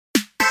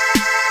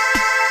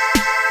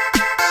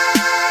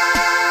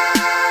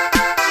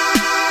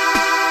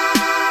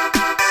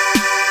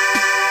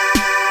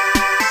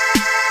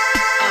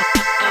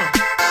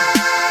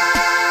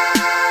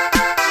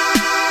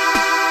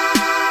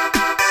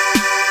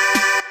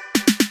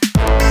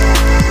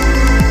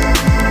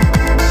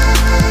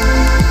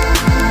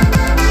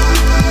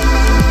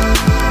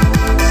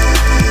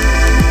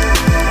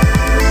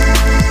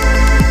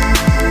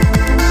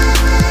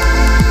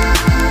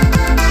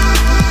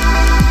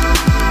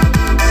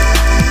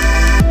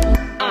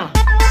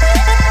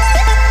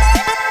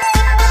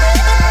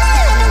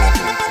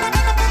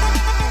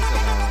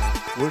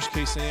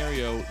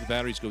the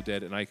batteries go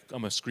dead, and I'm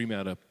going to scream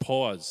out a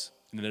pause,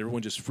 and then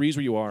everyone just freeze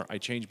where you are. I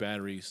change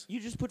batteries. You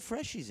just put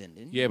freshies in,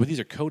 didn't you? Yeah, but these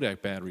are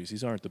Kodak batteries.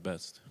 These aren't the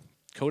best.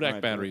 Kodak All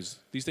right, batteries.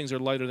 These things are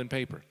lighter than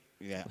paper.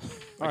 Yeah.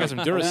 I got some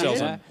Duracells.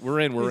 Yeah. On. We're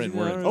in.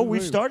 Oh,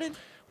 we've started?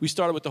 We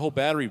started with the whole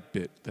battery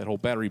bit. That whole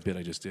battery bit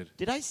I just did.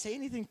 Did I say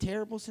anything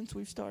terrible since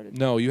we've started?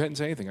 No, you hadn't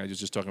said anything. I was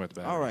just talking about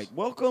the batteries. All right.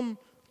 Welcome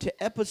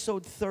to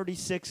episode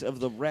 36 of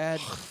the Rad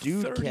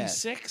Dudecast.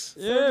 36?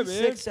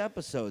 36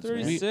 episodes,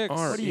 man. 36. We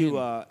are What are you,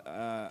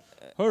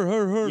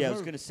 Her. yeah, I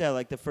was going to say, I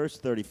like the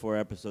first 34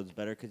 episodes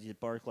better because you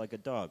barked like a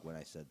dog when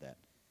I said that.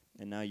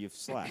 And now you've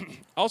slacked.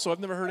 Also, I've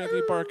never heard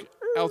Anthony bark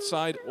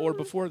outside or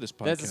before this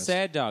podcast. That's a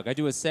sad dog. I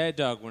do a sad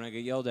dog when I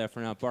get yelled at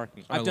for not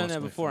barking. I I've done lost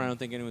that my before. phone. I don't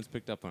think anyone's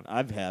picked up on it.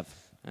 I've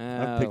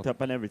Oh. picked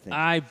up on everything.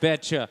 I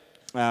betcha.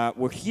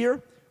 We're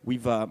here.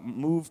 We've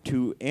moved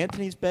to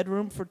Anthony's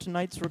bedroom for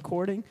tonight's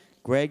recording.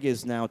 Greg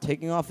is now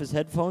taking off his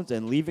headphones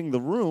and leaving the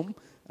room.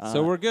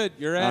 So we're good.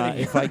 You're out of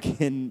here.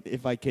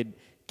 If I could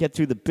get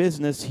through the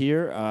business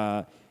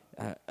here.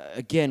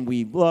 Again,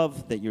 we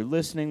love that you're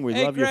listening. We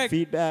Hey, love your Greg.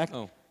 feedback.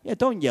 Oh. Yeah,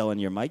 don't yell in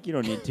your mic. You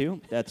don't need to.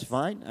 That's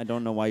fine. I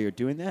don't know why you're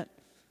doing that.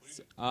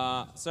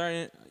 Sorry,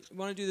 you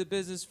want to do the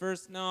business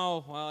first?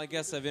 No. Well, I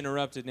guess I've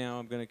interrupted now.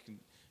 I'm gonna.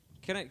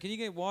 Can you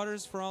get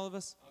waters for all of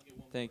us?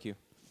 Thank you.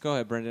 Go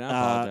ahead, Brendan. I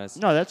apologize.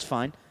 No, that's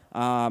fine.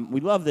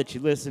 We love that you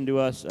listen to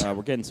us.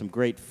 We're getting some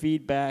great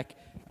feedback.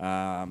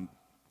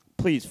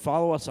 Please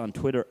follow us on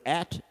Twitter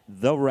at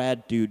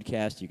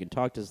 @TheRadDudecast. You can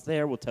talk to us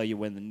there. We'll tell you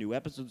when the new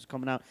episode's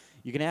coming out.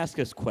 You can ask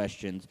us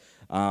questions.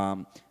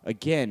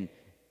 Again,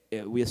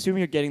 we assume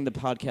you're getting the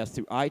podcast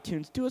through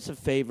iTunes. Do us a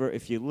favor.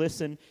 If you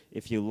listen,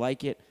 if you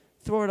like it,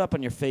 throw it up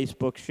on your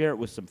Facebook. Share it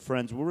with some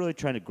friends. We're really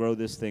trying to grow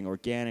this thing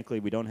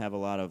organically. We don't have a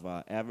lot of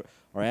our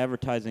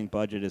advertising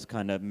budget is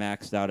kind of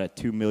maxed out at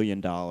 $2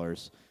 million. Get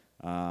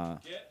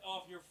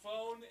off your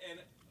phone and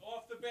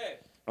off the bed.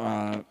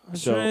 I'm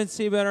trying to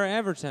see about our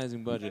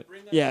advertising budget.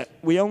 Yeah,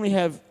 we only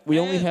have.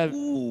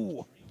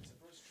 Man,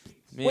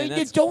 Wait,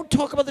 that's don't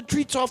talk about the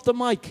treats off the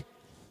mic.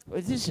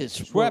 This is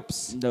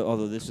Schweppes. No,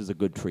 although this is a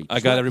good treat. I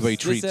got everybody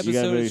This treats. You got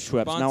episode everybody is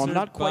Schweppes. Now, I'm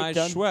not sponsored quite by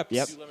done. Schweppes.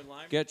 Yep.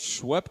 Get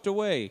swept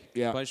away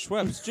Yeah. by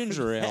Schweppes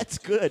ginger ale. That's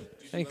good.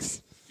 Thanks.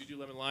 Do you do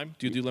lemon lime?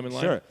 Do you do lemon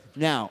lime? Sure.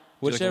 Now,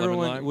 you like the lemon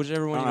lime?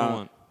 Whichever one you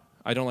want.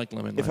 I don't like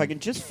lemon lime. if I can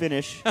just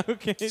finish,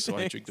 Okay. So I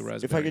thanks. drink the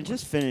raspberry. if I can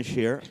just finish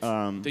here.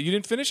 You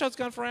didn't finish? I was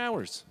gone for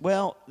hours.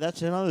 Well,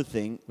 that's another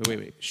thing.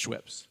 Wait.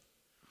 Schweppes.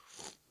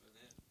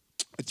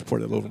 I just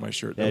poured that over my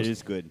shirt. That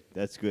is good.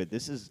 That's good.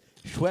 This is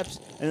Schweppes.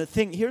 And the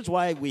thing, here's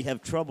why we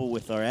have trouble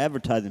with our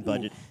advertising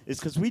budget, is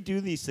because we do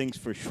these things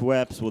for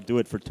Schweppes. We'll do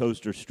it for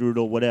Toaster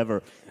Strudel,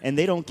 whatever, and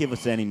they don't give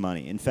us any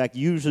money. In fact,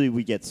 usually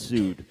we get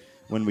sued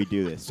when we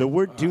do this. So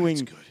we're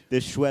doing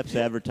this Schweppes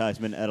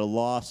advertisement at a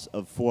loss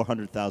of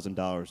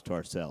 $400,000 to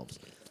ourselves.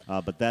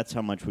 But that's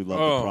how much we love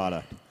the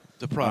product.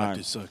 The product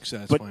is so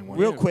satisfying. But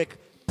real quick,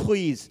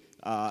 please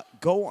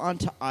go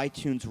onto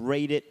iTunes,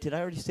 rate it. Did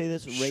I already say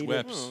this? Rate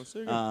Schweppes.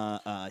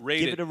 it. Rate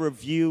Give it. it a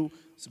review.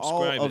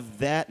 Subscribe all of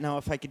that. Now,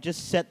 if I could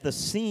just set the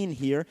scene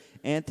here,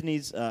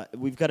 Anthony's.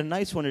 We've got a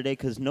nice one today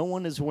because no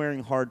one is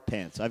wearing hard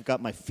pants. I've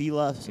got my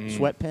Fila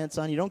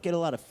sweatpants on. You don't get a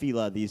lot of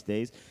Fila these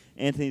days.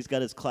 Anthony's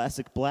got his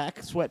classic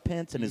black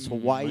sweatpants and his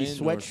Hawaii my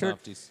indoor sweatshirt.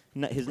 softies.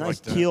 His I nice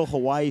like that. teal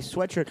Hawaii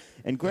sweatshirt.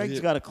 And Greg's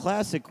got a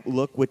classic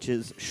look, which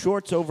is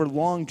shorts over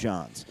long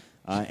johns.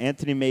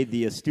 Anthony made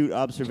the astute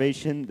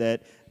observation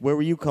that, where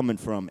were you coming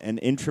from? An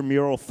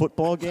intramural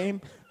football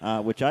game,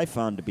 which I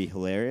found to be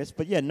hilarious.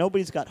 But, yeah,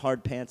 nobody's got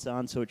hard pants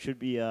on, so it should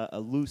be a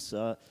loose,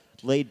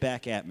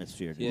 laid-back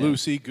atmosphere. Yeah.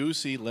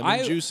 Loosey-goosey,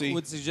 lemon juicy. I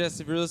would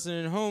suggest if you're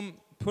listening at home,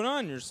 put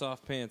on your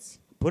soft pants.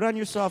 Put on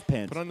your soft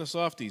pants. Put on the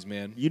softies,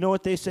 man. You know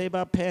what they say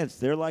about pants?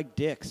 They're like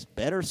dicks.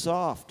 Better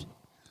soft.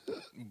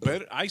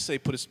 Better, I say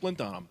put a splint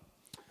on them.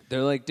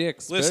 They're like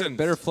dicks. Listen.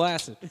 Better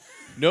flaccid.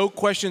 No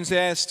questions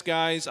asked,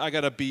 guys. I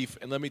got a beef,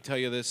 and let me tell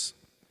you this.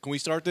 Can we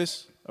start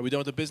this? Are we done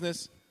with the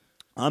business?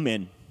 I'm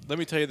in. Let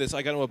me tell you this.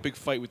 I got into a big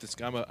fight with this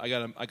guy.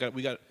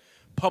 We got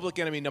public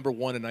enemy number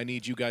one, and I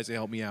need you guys to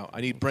help me out.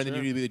 I need Brendan.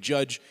 You need to be the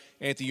judge.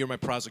 Anthony, you're my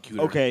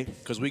prosecutor. Okay.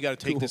 Because we got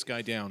to take this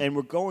guy down. And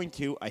we're going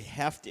to. I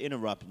have to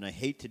interrupt, and I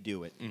hate to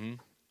do it. Mm-hmm.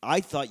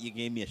 I thought you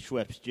gave me a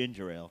Schweppes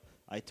ginger ale.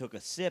 I took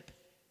a sip.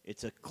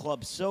 It's a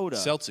club soda.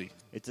 Seltzy.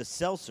 It's a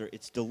seltzer.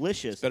 It's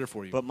delicious. It's better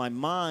for you. But my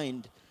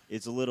mind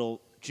is a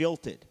little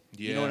jilted.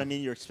 You know what I Yeah.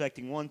 mean? You're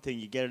expecting one thing,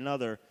 you get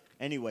another.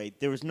 Anyway,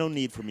 there was no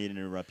need for me to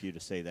interrupt you to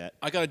say that.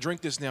 I got to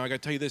drink this now. I got to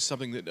tell you this,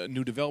 something, that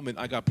new development.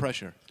 I got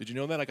pressure. Did you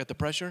know that? I got the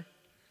pressure?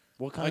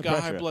 What kind I of got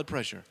pressure? high blood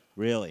pressure.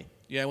 Really?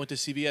 Yeah, I went to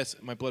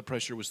CVS. My blood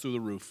pressure was through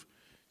the roof.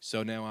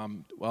 So now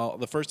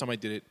the first time I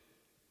did it,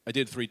 I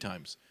did it 3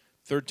 times.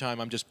 Third time,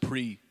 I'm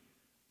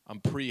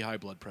pre high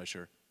blood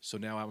pressure. So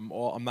now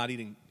I'm not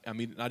eating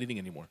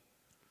anymore.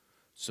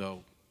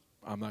 So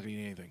I'm not going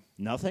to eat anything.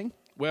 Nothing?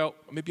 Well,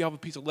 maybe I'll have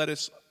a piece of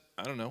lettuce.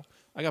 I don't know.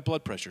 I got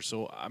blood pressure,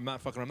 so I'm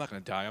not going to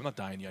die. I'm not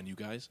dying on you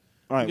guys.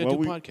 All right, we well,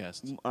 got to do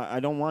podcasts. I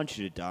don't want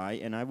you to die,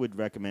 and I would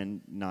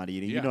recommend not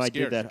eating. Yeah, you know, I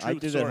scared. did that. I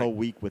Truth, did that sorry. whole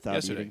week without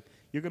Yesterday. eating.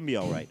 You're gonna be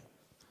all right.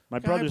 My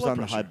Got high brother's blood on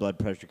the high pressure. blood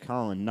pressure.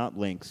 Colin, not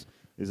Lynx,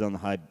 is on the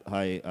high.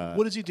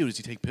 What does he do? Does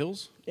he take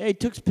pills? Yeah, he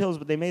took pills,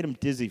 but they made him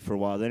dizzy for a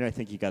while. Then I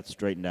think he got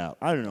straightened out.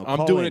 I don't know. I'm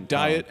Call doing a in,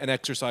 diet Colin. and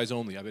exercise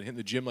only. I've been hitting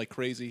the gym like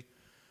crazy.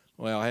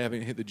 Well, I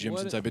haven't hit the gym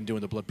What- since I've been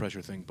doing the blood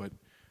pressure thing, but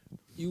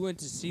You went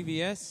to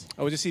CVS?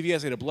 I was at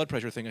CVS. I had a blood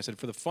pressure thing. I said,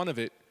 for the fun of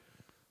it,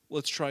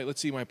 let's try.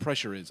 Let's see what my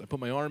pressure is. I put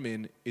my arm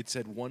in. It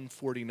said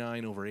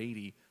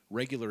 149/80.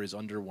 Regular is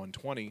under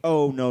 120.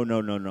 Oh,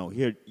 no.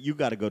 Here, you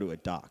got to go to a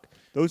doc.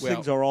 Those Well-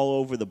 things are all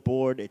over the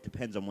board. It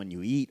depends on when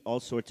you eat, all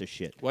sorts of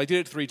shit. Well, I did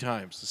it 3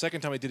 times. The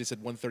second time I did it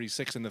said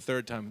 136, and the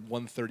third time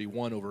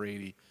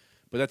 131/80.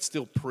 But that's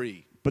still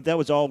pre. But that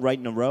was all right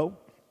in a row?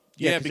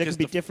 Yeah, 'cause it because could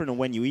be the- different on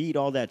when you eat,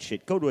 all that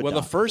shit. Go to a Well,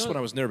 the doc. first one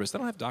I was nervous. They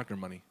don't have doctor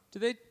money. Do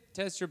they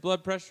test your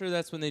blood pressure?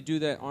 That's when they do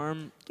that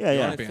arm Yeah,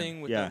 yeah. kind of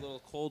thing with Yeah. that little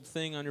cold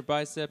thing on your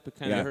bicep. It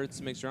kind of Yeah. hurts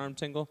and makes your arm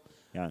tingle.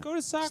 Yeah. Go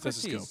to Socrates.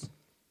 Stethoscope.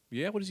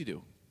 Yeah, what does he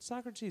do?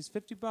 Socrates,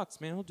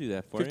 $50, man. He'll do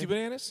that for 50 you.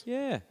 bananas?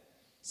 Yeah.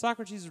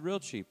 Socrates is real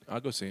cheap.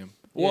 I'll go see him.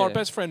 Well, our Yeah.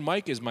 best friend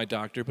Mike is my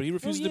doctor, but he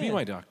refuses to be yeah.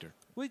 my doctor.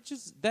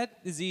 That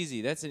is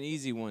easy. That's an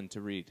easy one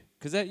to read.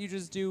 Because that you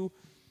just do.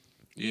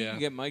 You Yeah. can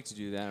get Mike to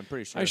do that, I'm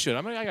pretty sure. I should.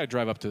 I got to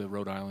drive up to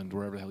Rhode Island,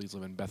 wherever the hell he's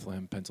living,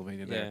 Bethlehem,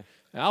 Pennsylvania. There. Yeah.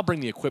 And I'll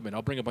bring the equipment.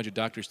 I'll bring a bunch of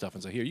doctor stuff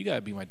and say, here, you got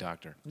to be my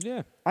doctor.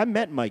 Yeah. I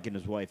met Mike and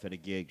his wife at a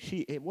gig.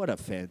 What a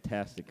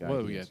fantastic guy.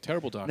 Whoa, he yeah, is.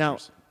 terrible doctors. Now,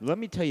 let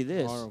me tell you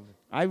this. Horrible.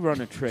 I run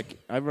a trick.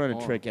 I run a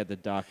Horrible. trick at the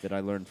doc that I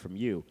learned from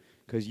you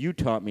because you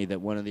taught me that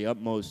one of the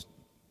utmost.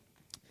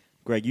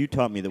 Greg, you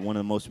taught me that one of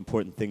the most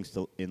important things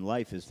in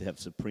life is to have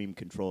supreme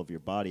control of your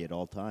body at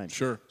all times.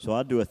 Sure. So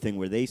I'll do a thing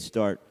where they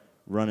start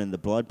running the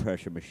blood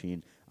pressure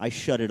machine. I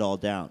shut it all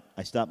down.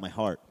 I stop my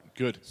heart.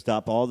 Good.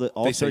 Stop all They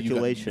say you got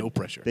circulation. no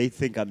pressure. They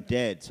think I'm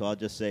dead, so I'll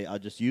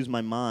just use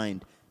my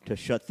mind to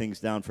shut things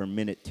down for a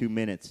minute, 2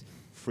 minutes,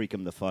 freak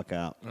them the fuck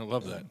out. I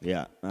love that.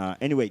 Yeah.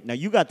 Anyway, now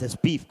you got this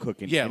beef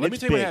cooking. Yeah, and let me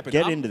it's tell you what big. happened.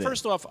 Get into this.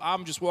 First off,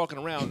 I'm just walking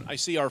around. I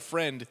see our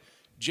friend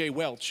Jay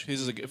Welch.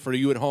 For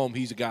you at home,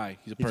 he's a guy.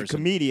 He's a He's person. a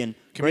comedian,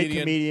 great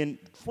Comedian. comedian,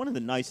 one of the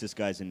nicest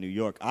guys in New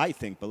York, I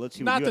think. But let's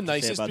see what Not you the have to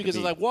say nicest, about the because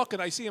as I beef. walk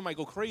and I see him, I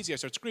go crazy. I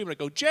start screaming. I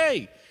go,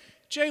 Jay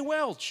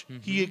Welch.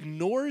 Mm-hmm. He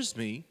ignores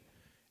me,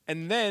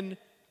 and then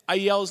I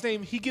yell his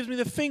name. He gives me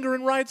the finger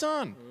and rides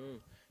on.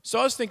 So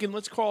I was thinking,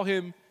 let's call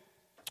him.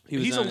 He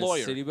was He's on a lawyer.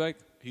 his city bike?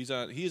 He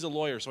is a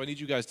lawyer. So I need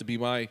you guys to be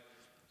my.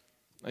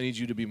 I need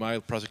you to be my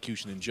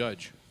prosecution and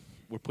judge.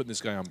 We're putting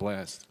this guy on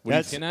blast. What do you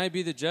That's- think? Can I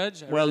be the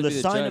judge? I'd Well, rather the be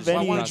the sign judge of than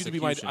any- I wanted you to be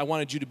my. prosecution. I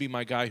wanted you to be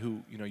my guy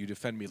who you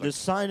defend me like. The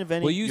sign of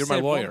any. Well, you You're my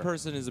said lawyer. one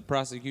person is a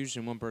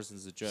prosecution, one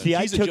person's a judge. See,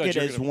 I He's a took judge, it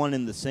you're as gonna- one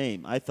and the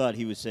same. I thought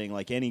he was saying,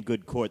 like any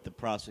good court, the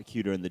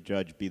prosecutor and the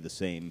judge be the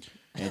same.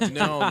 And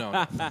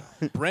No.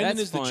 Brendan That's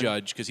is the fun.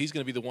 judge because he's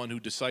going to be the one who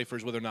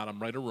deciphers whether or not I'm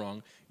right or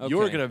wrong. Okay.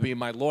 You're going to be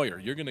my lawyer.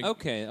 You're going to.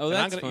 Okay. Oh, and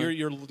I'm that's gonna, fun.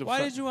 You're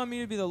Why did you want me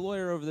to be the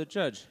lawyer over the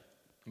judge?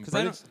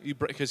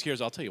 Because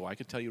here's, I'll tell you why. I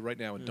can tell you right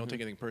now, and don't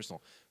take anything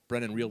personal.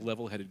 Brendan, real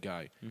level-headed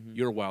guy.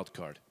 You're a wild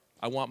card.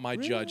 I want my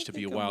Really? judge I to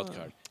be a think wild I'm a-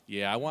 card.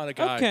 Yeah, I want a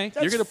guy. Okay.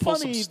 That's You're going to pull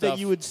funny some stuff. that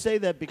you would say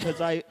that because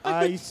I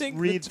think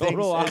read the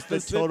total things opposite.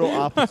 as the total I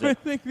opposite.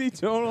 think the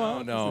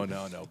total No,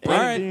 opposite. no. All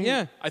Brendan, right.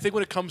 Yeah. I think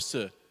when it comes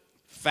to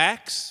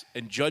facts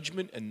and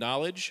judgment and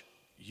knowledge,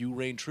 you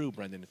reign true,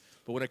 Brendan.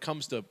 But when it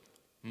comes to,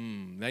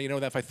 now you know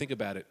that if I think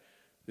about it,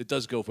 it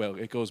does go well.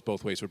 It goes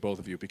both ways for both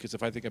of you. Because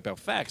if I think about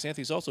facts,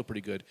 Anthony's also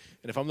pretty good.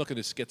 And if I'm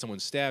looking to get someone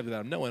stabbed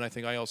without knowing, I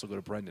think I also go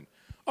to Brendan.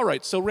 All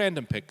right, so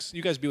random picks.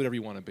 You guys be whatever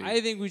you want to be.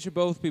 I think we should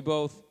both be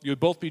both. You would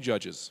both be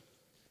judges.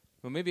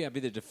 Well, maybe I'll be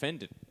the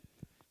defendant.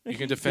 You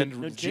can defend.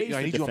 No, Jay's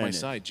I the need you on my defendant.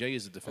 side. Jay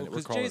is the defendant. We're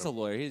Because calling Jay's a him.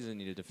 lawyer. He doesn't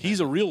need a defense. He's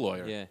a real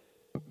lawyer. Yeah.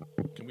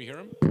 Can we hear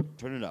him?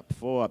 Turn it up.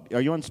 Full up.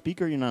 Are you on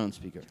speaker or you're not on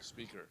speaker?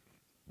 Speaker.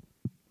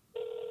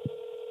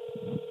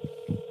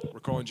 We're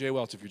calling Jay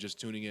Welch if you're just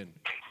tuning in.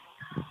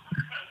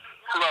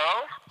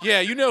 Hello? Yeah,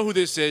 you know who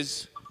this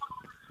is.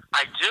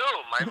 I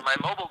do. My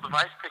mobile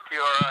device picked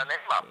your name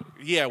up.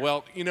 Yeah,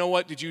 well, you know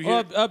what? Did you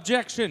hear?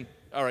 Objection.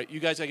 All right, you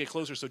guys gotta get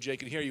closer so Jay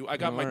can hear you. I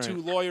got All my right. two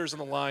lawyers on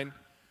the line,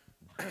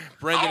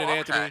 Brendan Oh, and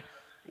Anthony. okay.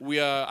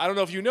 We, I don't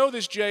know if you know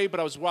this, Jay,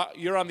 but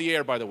you're on the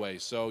air, by the way.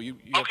 So you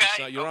have to Okay.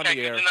 sign, you're okay, on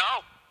the air, good to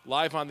know.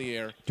 live on the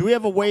air. Do we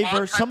have a waiver?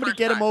 time, Somebody first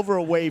get him time. over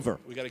a waiver.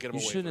 We got to get him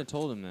You away. shouldn't have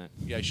told him that.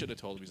 Yeah, I should have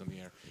told him he's on the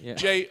air. Yeah.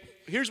 Jay,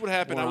 here's what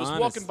happened. I More was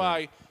honestly. walking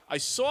by. I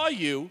saw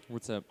you.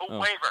 What's up? A Oh.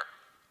 waiver.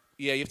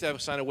 Yeah, you have to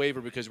sign a waiver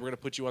because we're going to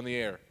put you on the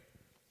air.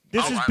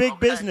 This Oh, is I'm big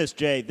okay. business,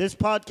 Jay. This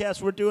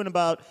podcast, we're doing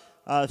about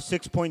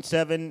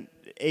 6.7,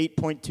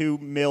 8.2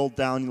 mil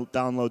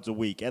downloads a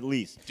week, at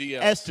least.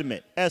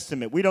 DLs.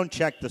 Estimate. We don't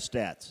check the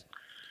stats.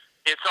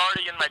 It's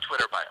already in my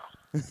Twitter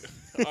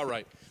bio. All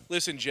right.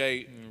 Listen,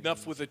 Jay,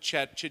 enough with the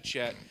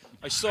chit-chat.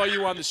 I saw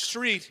you on the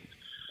street,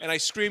 and I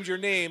screamed your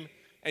name,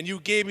 and you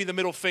gave me the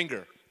middle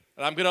finger.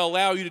 And I'm going to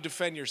allow you to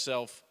defend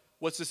yourself.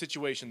 What's the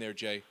situation there,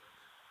 Jay?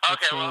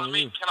 Okay, well, wrong with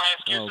you? can I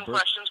ask you Oh, some Bert.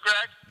 questions,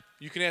 Greg?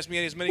 You can ask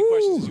me as many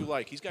questions as you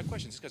like. He's got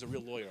questions. This guy's a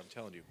real lawyer, I'm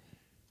telling you.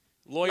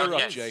 Lawyer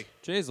Okay. up, Jay.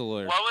 Jay's a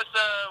lawyer. What was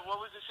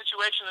the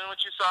situation in which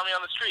you saw me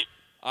on the street?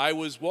 I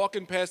was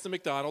walking past the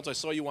McDonald's. I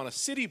saw you on a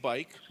city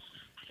bike,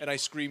 and I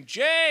screamed,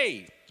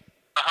 Jay!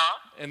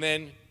 And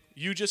then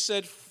you just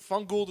said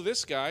fungal to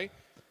this guy,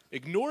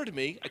 ignored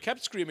me. I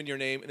kept screaming your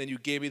name, and then you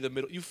gave me the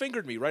middle. You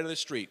fingered me right on the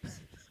street.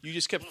 You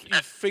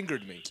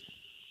fingered me.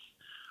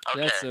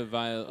 Okay. That's a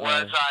vile.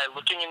 Was I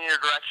looking in your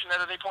direction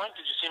at any point?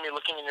 Did you see me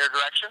looking in your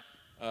direction?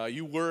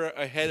 You were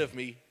ahead of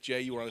me,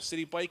 Jay. You were on a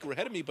city bike. You were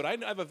ahead of me, but I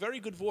have a very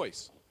good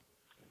voice.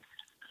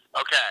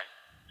 Okay.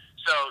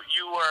 So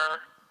you were.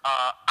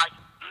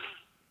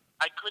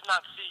 I could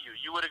not see you.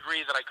 You would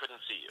agree that I couldn't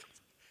see you.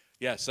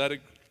 Yes,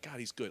 God,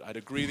 he's good. I'd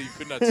agree that you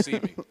could not see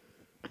me.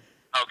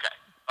 Okay.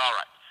 All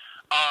right.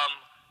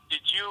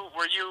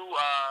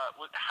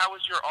 How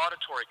was your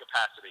auditory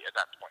capacity at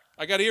that point?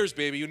 I got ears,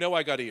 baby. You know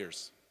I got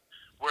ears.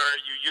 Were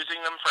you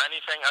using them for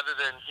anything other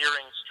than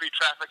hearing street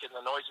traffic and the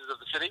noises of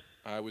the city?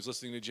 I was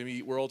listening to Jimmy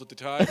Eat World at the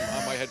time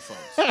on my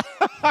headphones.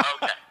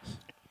 Okay.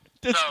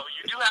 So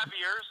you do have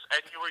ears,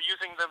 and you were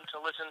using them to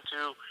listen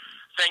to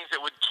things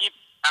that would keep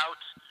out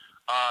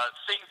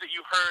things that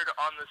you heard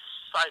on the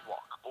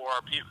sidewalk or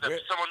that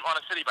someone on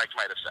a city bike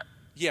might have said.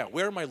 Yeah,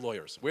 where are my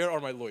lawyers? Where are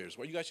my lawyers?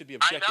 Well, you guys should be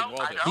objecting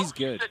all I this. know. He's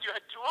good. You said you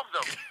had two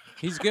of them.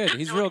 He's good. You're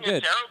He's real doing a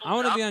good. terrible I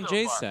want to job be on so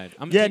Jay's far.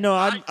 side. No,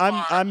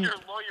 I'm. Your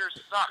lawyers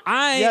suck.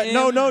 I Yeah,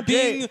 am no,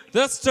 being Jay.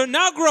 the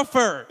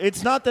stenographer.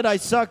 It's not that I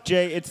suck,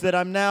 Jay. It's that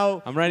I'm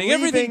now. I'm writing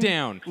everything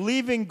down.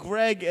 Leaving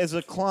Greg as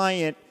a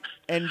client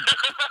and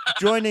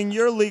joining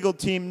your legal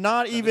team.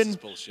 Not is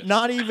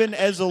even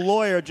as a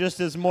lawyer, just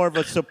as more of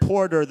a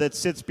supporter that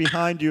sits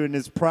behind you and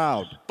is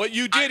proud. But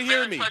you did I hear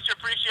very me. much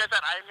appreciate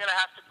that. I'm going to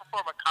have to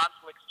perform a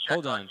conflicts check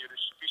Hold on. you to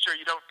be sure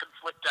you don't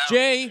conflict out.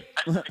 Jay,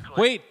 ethnically.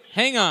 wait,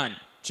 hang on,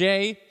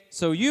 Jay.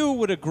 So you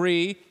would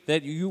agree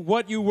that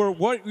what you were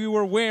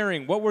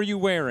wearing? What were you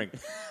wearing?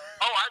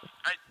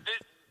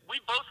 We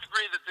both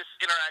agree that this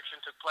interaction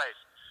took place.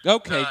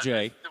 Okay,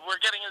 Jay.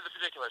 We're getting into the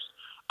particulars.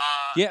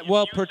 Yeah, If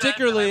well, you said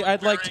particularly, that I was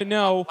I'd like to wearing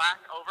know. a black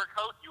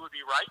overcoat, you would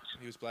be right.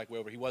 He was black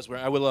over. He was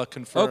wearing. I will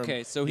confirm.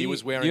 Okay, so he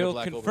was wearing a you'll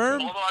black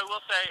confirm? overcoat. Although I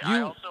will say, I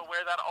You- also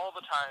wear that all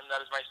the time.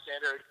 That is my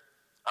standard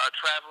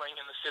traveling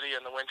in the city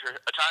in the winter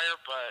attire.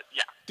 But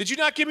yeah. Did you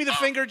not give me the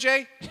finger,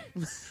 Jay?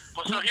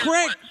 Well, so here's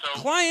Greg, what,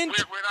 so client.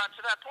 We're not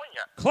to that point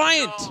yet.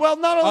 Client. So, Well,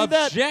 not only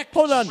Object. that.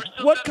 Hold on. We're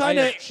still What not- kind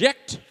I of?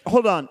 object.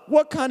 Hold on.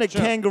 What kind of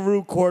Sure.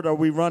 kangaroo court are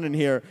we running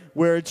here,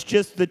 where it's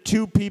just the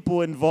two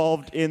people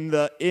involved in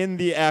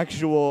the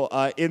actual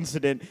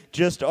incident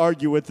just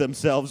argue with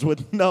themselves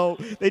with no?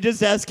 They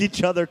just ask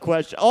each other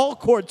questions. All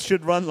courts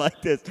should run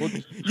like this.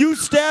 You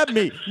stabbed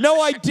me.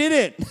 No, I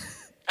didn't.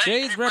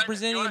 Jay's Brendan,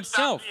 representing you wanna stop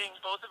himself. being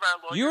both of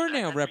our lawyers You're and now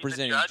then be the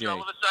representing judge Jay.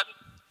 All of a sudden?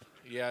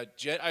 Yeah,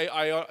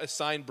 I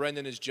assigned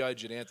Brendan as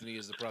judge and Anthony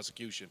as the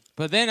prosecution.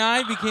 But then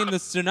I became the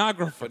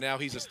stenographer. But now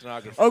he's a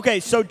stenographer. Okay,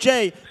 so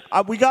Jay,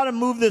 we got to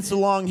move this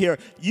along here.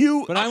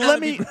 But I let wanna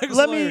me be Greg's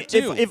let lawyer, me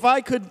too. if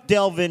I could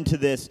delve into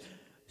this.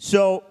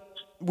 So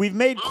we've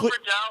made Move or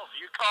delve,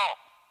 you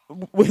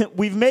call.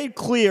 we've made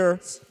clear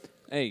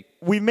Hey,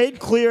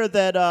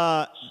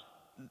 that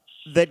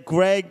that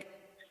Greg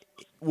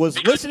was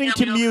Because listening hear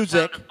to me over the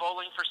music. sound of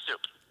Bowling for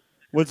soup.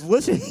 Was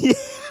listening.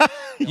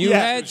 you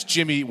Yeah. It's had.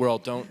 Jimmy Eat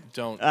World. Don't.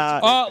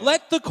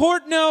 Let the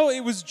court know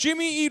it was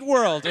Jimmy Eat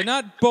World and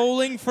not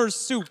bowling for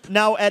soup.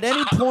 Now, at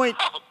any point,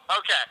 Oh,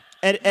 okay.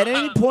 at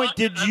any point,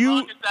 did As you?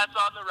 long as that's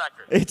on the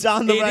record. It's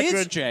on the It record.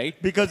 is, Jay.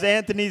 Because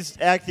Anthony's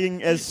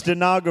acting as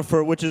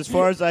stenographer, which, as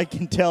far as I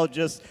can tell,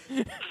 just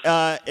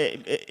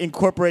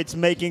incorporates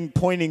making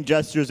pointing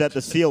gestures at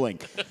the ceiling.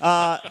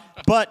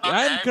 But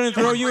I'm going to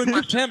throw you in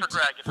Question for contempt,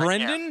 Greg, if I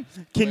can.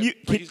 Brendan.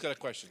 He's got a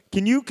question.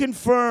 can you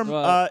confirm,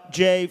 Well-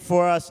 Jay,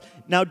 for us?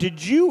 Now,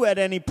 did you at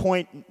any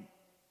point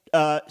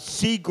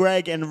see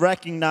Greg and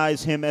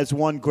recognize him as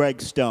one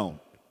Greg Stone?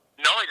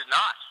 No, I did not.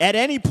 At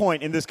any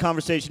point in this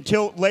conversation,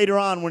 till later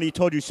on when he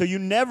told you. So you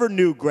never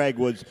knew Greg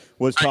was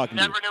talking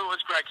I to never you. knew it was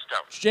Greg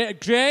Stone.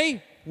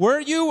 Jay, were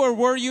you or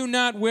were you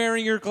not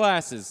wearing your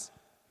glasses?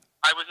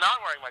 I was not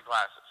wearing my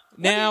glasses.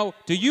 Now,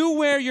 do you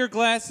wear your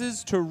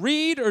glasses to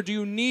read or do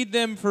you need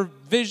them for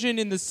vision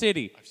in the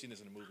city? I've seen this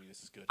in a movie.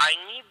 This is good. I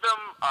need them.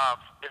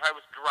 If I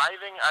was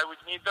driving, I would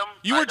need them.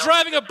 You I were don't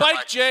driving need a them for my-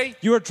 bike, Jay.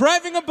 You were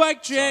driving a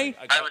bike, Jay?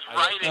 Sorry, I was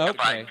riding a Okay.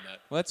 bike.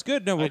 Well, that's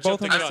good. No, we're I both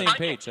jumped on the the gun. same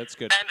Biking. page. That's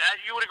good. And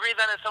you would agree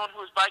then, as someone who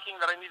was biking,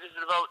 that I needed to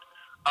devote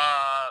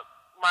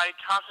my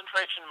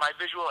concentration, my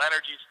visual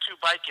energies to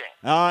biking.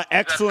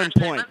 Excellent Is that a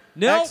fair point. statement?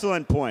 No.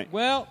 Excellent point.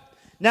 Well,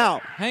 Now,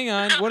 hang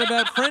on. What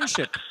about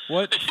friendship?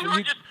 What You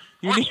were just,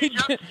 weren't you need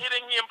just to,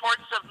 hitting the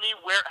importance of me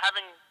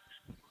having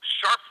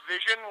sharp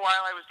vision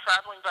while I was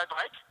traveling by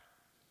bike?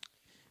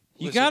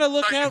 you Listen, got to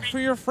look sorry, out you- for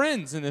your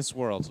friends in this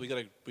world. We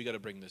gotta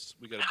bring this.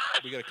 We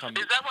gotta come.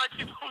 Is that why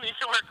people need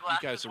to wear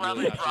glasses guys are while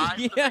really they not- drive? so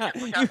they Yeah,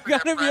 can look you out for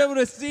got their to be friends? able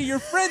to see your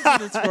friends in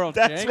this world,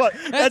 that's Jay. what.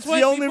 That's why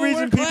the only people wear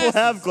reason people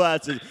have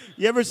glasses. glasses.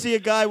 You ever see a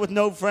guy with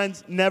no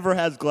friends, never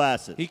has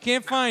glasses. He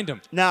can't find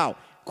them. Now,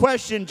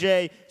 question,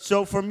 Jay.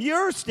 So, from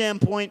your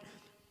standpoint,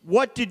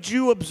 what did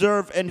you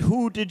observe, and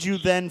who did you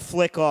then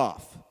flick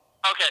off?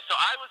 Okay, so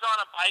I was on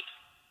a bike,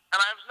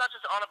 and I was not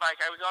just on a bike.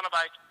 I was on a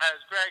bike, as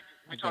Greg,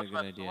 we I've got a talked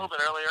about good this a idea. little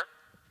bit earlier.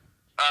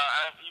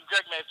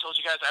 Greg may have told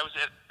you guys, I was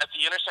at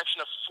the intersection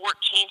of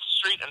 14th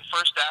Street and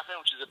First Avenue,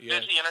 which is a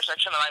busy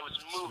intersection, and I was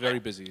moving. Very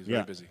busy. It's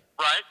very busy.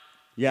 Right?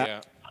 Yeah.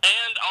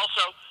 And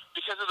also,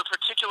 because of the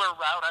particular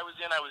route I was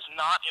in, I was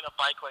not in a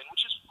bike lane,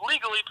 which is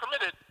legally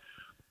permitted,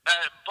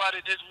 but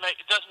it does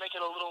make it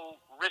a little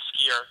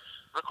riskier,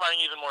 requiring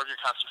even more of your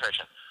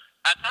concentration.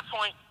 At that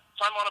point,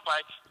 so I'm on a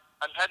bike,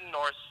 I'm heading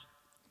north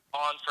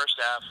on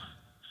First Ave.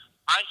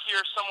 I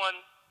hear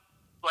someone,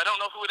 who I don't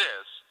know who it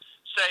is,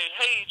 say,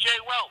 "Hey, Jay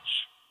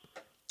Welch."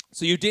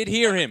 So you did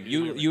hear him.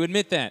 You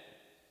admit that.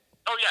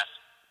 Oh, yes.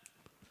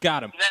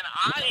 Got him. Then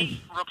I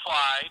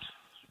replied,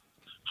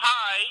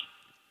 "Hi,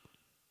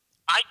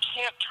 I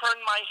can't turn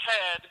my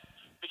head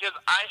because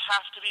I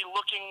have to be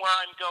looking where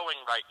I'm going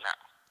right now."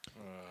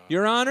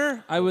 Your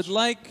Honor, I would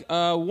like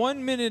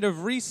 1 minute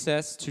of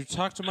recess to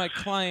talk to my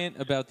client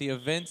about the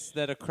events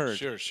that occurred.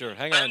 Sure.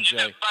 Hang on,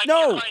 Jay.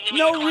 No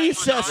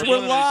recess. We're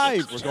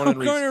live. We're going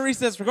We're on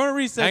recess. We're going to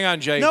recess. Hang on,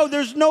 Jay. No,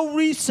 there's no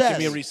recess. Give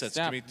me a recess.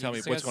 Stop. Tell me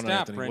You what's said going on, stop,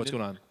 Anthony. What's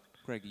Brendan. going on?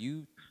 Greg,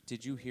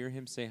 did you hear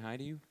him say hi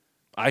to you?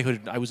 I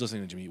was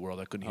listening to Jimmy Eat World.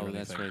 I couldn't hear anything.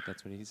 That's right.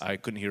 That's what he said. I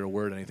couldn't hear a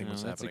word. Anything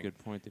was That's happening. a good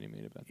point that he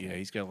made about that. Yeah,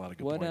 he's got a lot of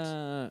good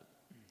points.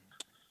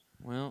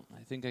 Well,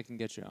 I think I can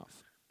get you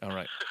off. All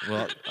right.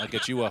 Well, I'll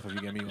get you off if you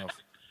get me off.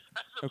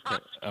 Okay.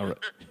 All right.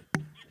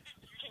 You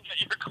can get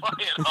your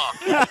client off.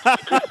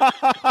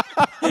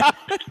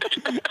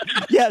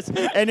 Yes,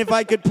 and if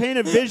I could paint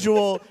a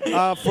visual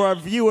for our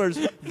viewers,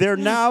 they're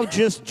now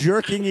just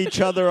jerking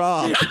each other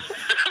off.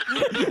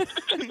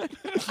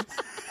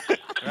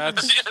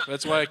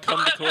 That's why I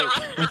come to court.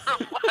 It's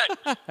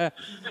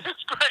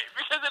great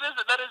because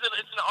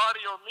it's an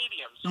audio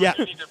medium, so Yeah.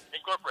 you need to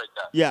incorporate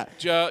that. Yeah.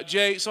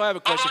 Jay, so I have a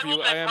question for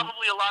Although you. I will say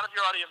probably a lot of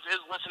your audience is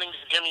listening to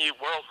Jimmy Eat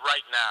World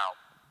right now.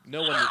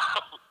 No one.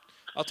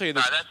 I'll tell you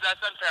this. That's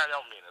unfair. I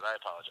don't mean it. I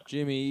apologize.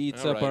 Jimmy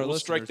eats All up right, our we'll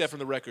listeners. strike that from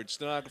the record.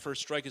 Stenographer,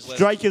 strike his last.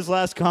 Strike his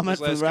last comment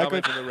His last for the comment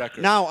record. for the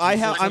record. Now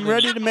I'm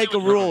ready to make a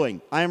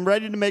ruling. I am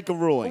ready to make a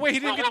ruling. Oh, wait, he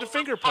didn't get to the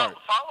finger part.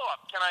 Follow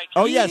up. Can I?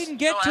 Oh, He yes. didn't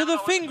get No, I to don't the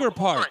know finger what's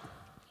the part. story.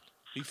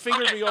 He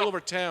fingered Okay, me all so- over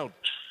town.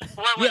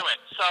 Wait.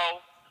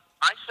 So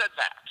I said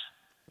that.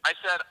 I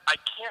said I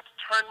can't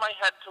turn my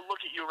head to look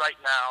at you right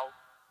now.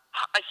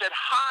 I said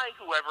hi,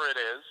 whoever it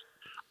is.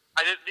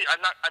 I'm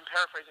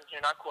paraphrasing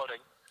here, not quoting.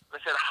 I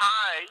said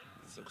hi.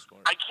 So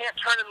smart. I can't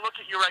turn and look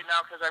at you right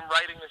now because I'm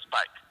riding this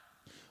bike.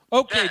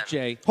 Okay, Dan.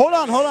 Jay. Hold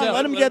on. So-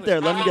 Let him get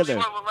there. Well, let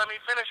me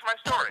finish my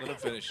story. Let him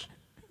finish.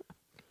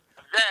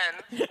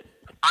 Then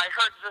I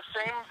heard the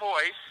same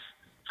voice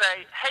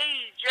say,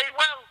 "Hey, Jay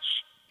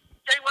Welch.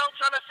 Jay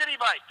Welch on a city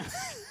bike."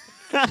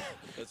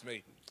 That's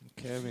me.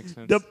 Okay, that makes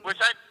sense.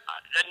 Which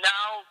and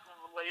now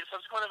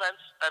subsequent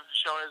events have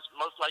shown is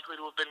most likely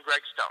to have been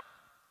Greg Stone.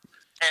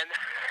 And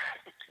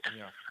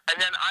Yeah.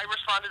 and then I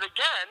responded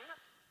again,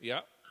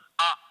 Yeah.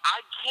 I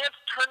can't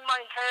turn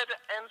my head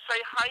and say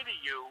hi to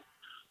you.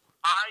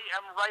 I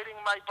am riding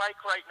my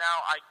bike right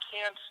now. I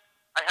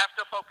have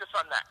to focus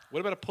on that. What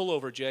about a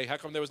pullover, Jay? How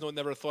come there was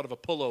never a thought of a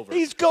pullover?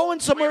 He's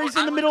going somewhere. He's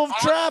in the middle of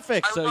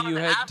traffic. So you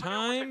had With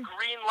time? a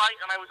green light,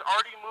 and I was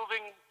already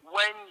moving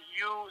when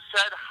you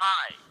said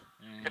hi.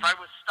 If I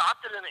was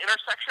stopped at an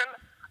intersection,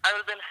 I would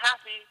have been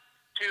happy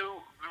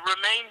to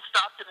remain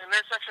stopped at an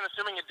intersection,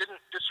 assuming it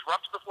didn't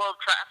disrupt the flow of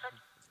traffic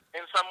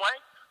in some way.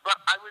 But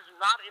I was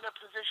not in a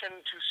position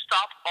to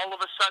stop all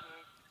of a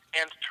sudden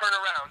and turn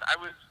around. I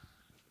was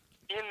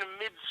in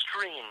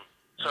midstream,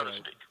 so to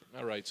speak.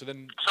 All right. So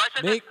then. So I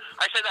said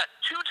that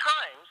 2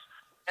 times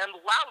and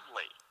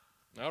loudly.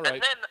 All right.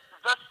 And then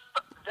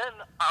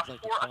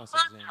for a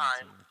third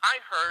time, I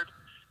heard,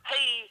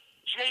 "Hey,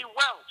 Jay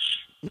Welch."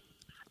 And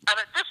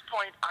at this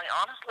point, I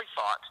honestly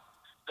thought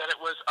that it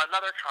was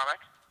another comic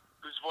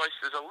whose voice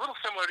is a little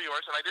similar to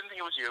yours, and I didn't think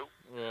it was you.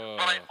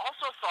 But I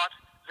also thought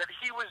that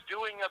he was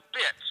doing a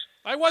bit.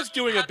 I was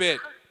doing a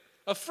bit.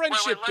 A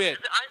friendship bit.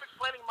 I'm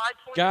explaining my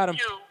point Got of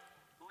him. view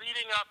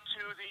leading up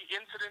to the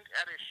incident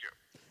at issue.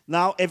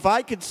 Now, if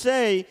I could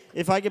point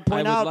I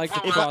would out, like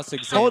to if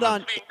cross-examine. hold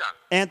on, Being done.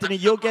 Anthony,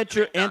 you'll get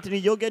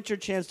your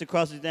chance to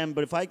cross-examine.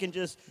 But if I can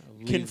just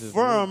leave this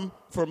confirm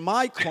for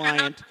my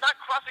client, Not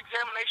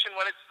cross-examination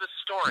when it's the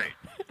story.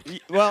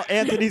 well,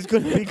 Anthony's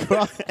going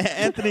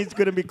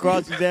to be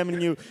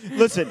cross-examining you.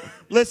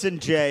 Listen,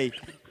 Jay.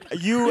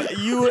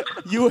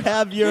 You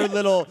have your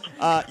little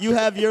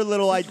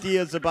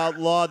ideas about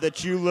law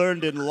that you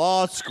learned in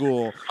law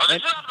school. Oh, this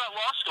is not about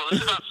law school. This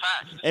is about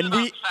facts. This is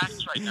about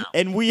facts right now.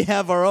 And we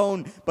have our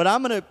own. But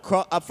I'm going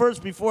to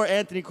first, before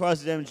Anthony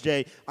cross-examines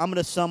Jay, I'm going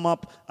to sum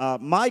up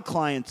my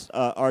client's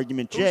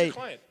argument. Who's Jay, your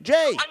client?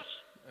 Jay.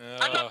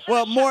 I'm not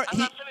Well, finished more- yet. I'm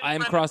not finished, I am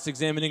Brendan.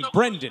 cross-examining So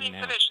Brendan who's now.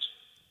 finished?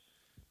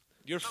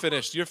 You're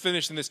finished. You're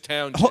finished in this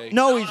town, Jay.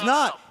 No, he's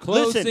not.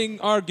 Closing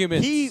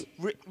arguments.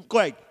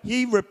 Greg,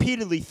 he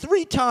repeatedly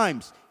 3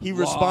 times he Law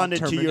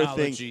responded to your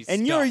thing, terminology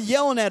and you're stuff.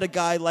 yelling at a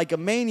guy like a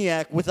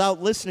maniac without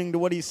listening to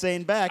what he's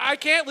saying back. I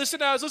can't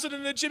listen now. I was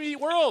listening to Jimmy Eat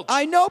World.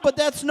 I know, but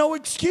that's no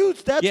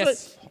excuse. That's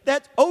Yes.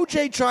 That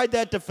O.J. tried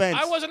that defense.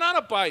 I wasn't on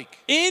a bike.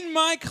 In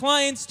my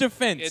client's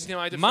defense, In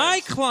my defense.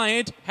 my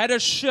client had a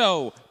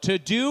show to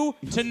do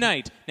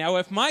tonight. Now,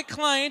 if my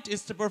client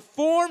is to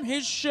perform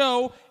his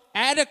show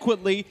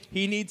adequately,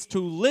 he needs to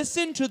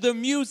listen to the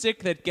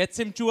music that gets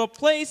him to a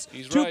place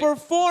He's to right.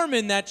 perform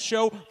in that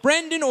show.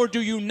 Brendan, or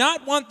do you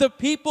not want the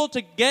people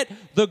to get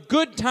the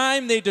good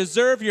time they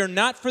deserve? You're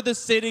not for the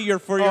city, you're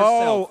for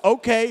yourself. Oh,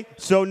 okay.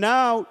 So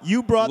now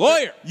you brought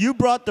Lawyer. you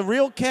brought the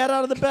real cat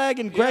out of the bag,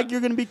 and Greg,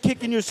 you're going to be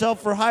kicking yourself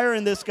for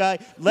hiring this guy.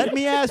 Let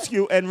me ask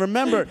you, and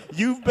remember,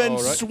 you've been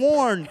All right.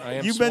 sworn. I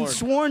am You've been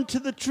sworn to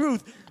the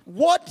truth.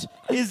 What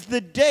is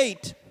the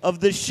date of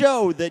the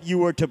show that you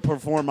were to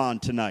perform on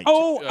tonight?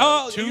 Oh,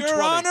 Your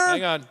 2:20. Honor,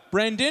 Hang on.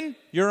 Brendan,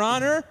 Your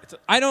Honor,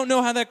 I don't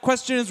know how that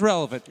question is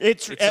relevant.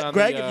 It's on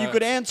Greg. the, If you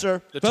could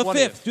answer, The The 20th.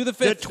 5th, do the 5th.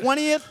 the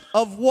 20th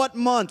of what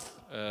month?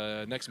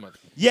 Next month.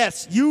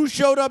 Yes, you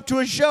showed up to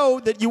a show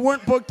that you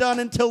weren't booked on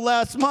until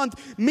last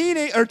month,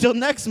 or till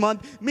next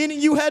month, meaning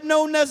you had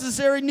no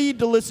necessary need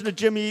to listen to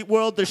Jimmy Eat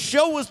World. The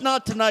show was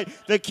not tonight.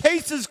 The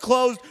case is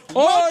closed.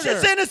 Welch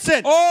is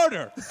innocent.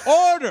 Order!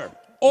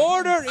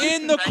 Order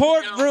in the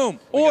courtroom!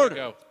 We gotta Order!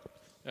 go.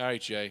 All right,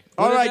 Jay.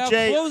 All What right, about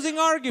Jay. closing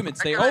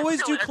arguments? They Can I always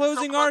still- do it's closing so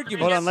close to me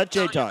arguments. Hold on, let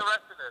Jay telling you talk. the rest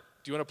of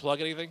this. Do you want to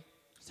plug anything?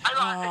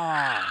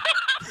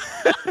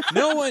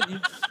 No one. Follow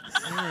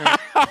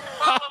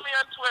me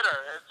on Twitter.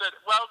 It's at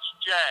Welch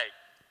J.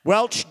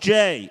 Welch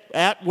J.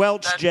 At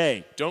Welch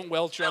J. Don't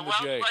welch on the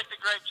Welch J. like the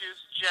grape juice,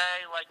 J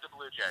like the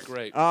blue jay.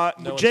 Great.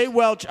 No Jay one's-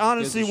 Welch,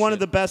 honestly, gives a one of shit.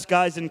 the best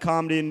guys in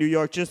comedy in New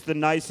York. Just the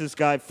nicest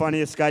guy,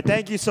 funniest guy.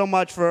 Thank you so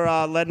much for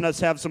letting us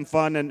have some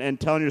fun and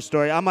telling your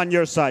story. I'm on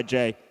your side,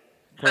 Jay.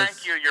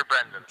 Thank you, you're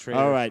Brendan.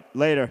 All right,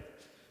 later.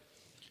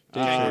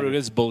 Kangaroo,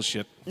 this is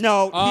bullshit.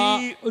 No,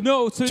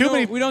 No, so Too no,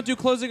 many- we don't do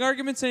closing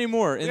arguments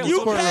anymore in this you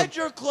courtroom. had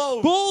your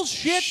clothes.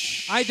 Bullshit!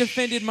 I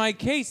defended my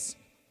case.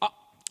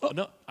 Oh,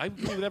 no, I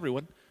agree with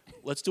everyone.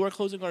 Let's do our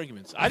closing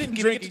arguments. I didn't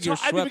even drinking get to your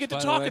talk. I didn't even Schweppes, get to by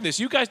the talk way. in this.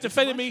 You guys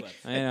defended me.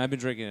 I've been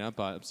drinking it.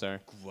 I'm sorry.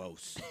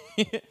 Gross.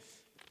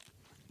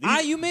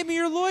 You made me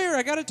your lawyer.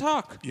 I got to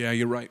talk. Yeah,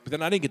 you're right. But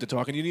then I didn't get to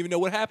talk, and you didn't even know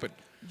what happened.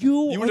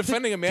 You You were are the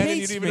defending a man, and you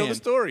case didn't even know the man.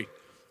 story.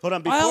 Hold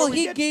on. Before Well, we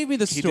he get, gave me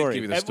the He did story.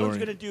 give you the everyone's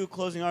story. going to do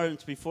closing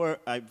arguments before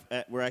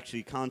we're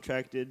actually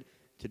contracted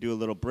to do a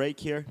little break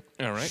here.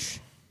 All right.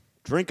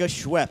 Drink a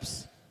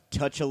Schweppes.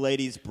 Touch a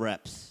lady's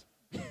breps.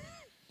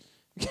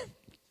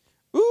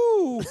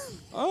 Ooh,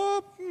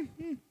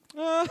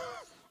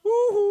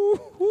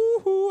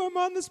 ooh, I'm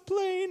on this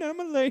plane. I'm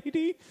a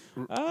lady.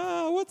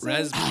 What's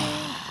that?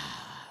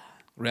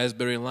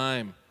 Raspberry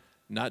lime.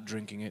 Not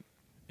drinking it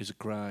is a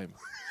crime.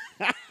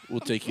 We'll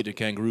take you to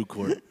kangaroo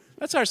court.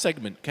 That's our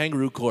segment,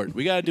 kangaroo court.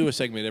 We got to do a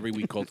segment every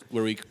week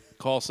where we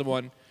call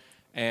someone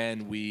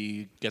and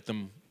we get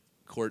them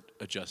court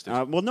adjusted.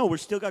 Well, no, we're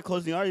still got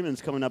closing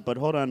arguments coming up, but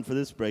hold on for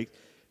this break.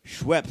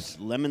 Schweppes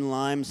lemon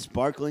lime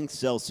sparkling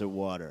seltzer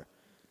water.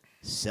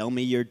 Sell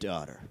me your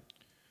daughter.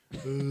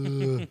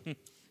 Anthony,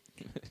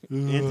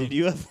 do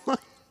you have one?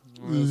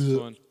 That's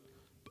fun.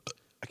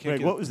 I can't Greg,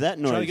 get what was that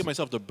I'm trying to noise? get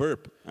myself to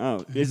burp.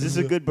 Oh, is this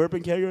a good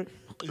burping category?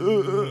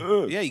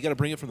 Yeah, you got to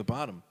bring it from the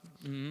bottom.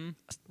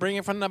 Bring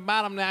it from the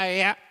bottom now,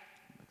 yeah.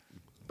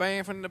 Bring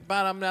it from the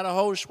bottom now, the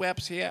whole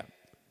Schweppes here.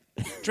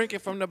 Drink it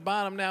from the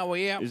bottom now,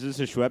 yeah. Is this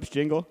a Schweppes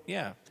jingle?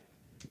 Yeah.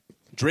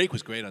 Drake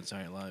was great on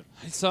Saturday Night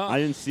Live. I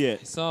didn't see I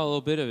it. saw a little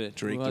bit of it.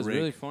 Drake It the was Rake.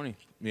 really funny.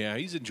 Yeah,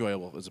 he's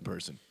enjoyable as a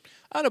person.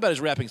 I don't know about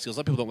his rapping skills. A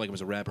lot of people don't like him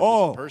as a rapper. But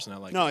Oh, as a person, I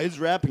like no, him. his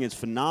rapping is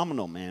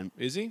phenomenal, man.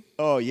 Is he?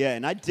 Oh, yeah,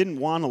 and I didn't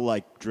want to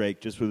like Drake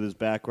just with his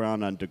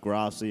background on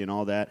Degrassi and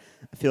all that.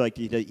 I feel like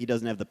he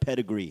doesn't have the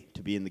pedigree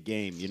to be in the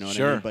game, you know what I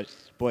Sure. mean? But,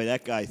 boy,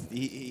 that guy,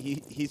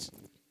 he's...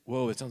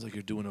 Whoa, it sounds like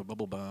you're doing a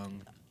bubble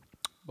bong.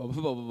 Bubble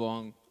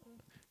bong.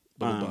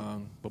 Bubble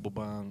bong. Bubble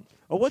bong.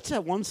 Oh, what's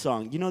that one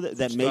song? You know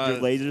that Major Uh,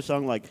 Lazer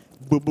song, like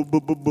bubble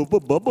butt.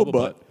 Bubble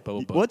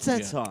butt, What's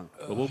that yeah. song?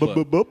 Bubble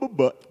Bubble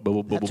butt.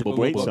 Bubble, That's a bubble,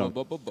 great bubble, song.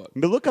 Bubble. But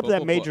look up that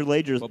Bubble Major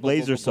butt.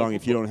 Lazer song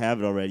if you don't have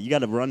it already. You got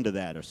to run to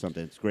that or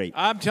something. It's great.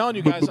 I'm telling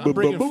you guys, I'm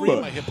breaking free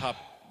of my hip hop.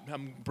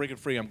 I'm breaking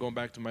free. I'm going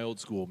back to my old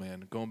school,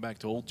 man. Going back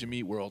to old Jimmy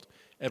Eat World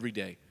every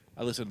day.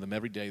 I listen to them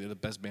every day. They're the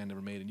best band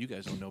ever made, and you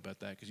guys don't know about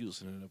that because you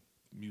listen to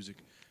music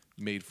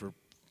made for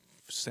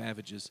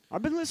savages.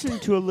 I've been listening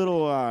to a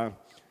little.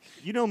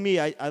 You know me.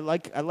 I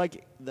like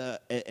the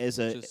as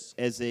a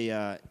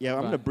yeah.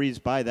 I'm gonna breeze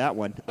by that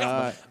one.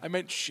 I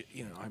meant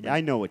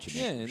I know what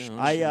you mean. Yeah, no.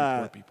 I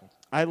poor people.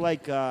 I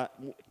like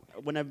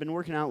when I've been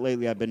working out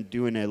lately. I've been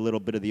doing a little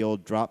bit of the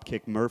old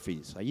Dropkick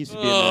Murphys. I used to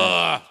be.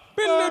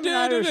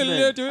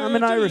 I'm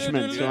an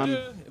Irishman, so I'm.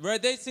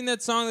 Right, they sing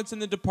that song that's in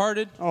The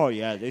Departed. Oh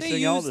yeah, they They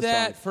sing all use the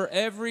that songs. for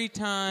every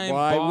time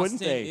Why Boston wouldn't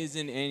they? is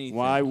in anything.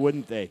 Why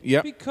wouldn't they?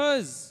 Yep.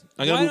 Because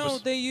I'm why gonna move us-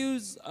 don't they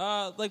use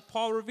like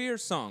Paul Revere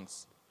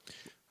songs?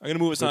 I'm going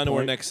to move us on to our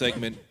point. next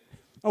segment,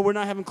 Oh, we're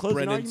not having closing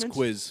Brendan's arguments.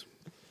 quiz.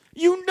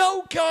 You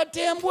know,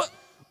 goddamn what?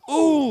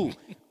 Ooh,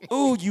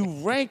 you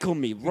rankle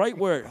me right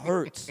where it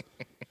hurts.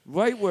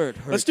 Right where it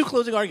hurts. Let's do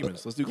closing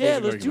arguments. Let's do closing Yeah,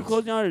 arguments. let's do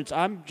closing arguments.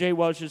 I'm Jay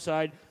Welch's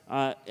side.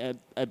 I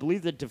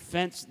believe the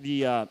defense,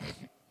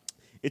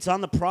 It's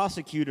on the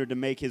prosecutor to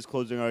make his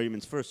closing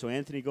arguments first. So,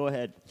 Anthony, go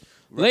ahead.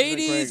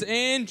 Ladies Greg.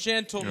 and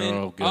gentlemen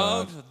Oh,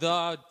 God. of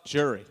the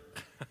jury,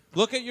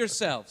 look at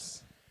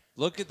yourselves.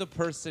 Look at the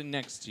person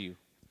next to you.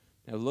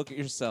 Now look at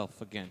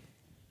yourself again.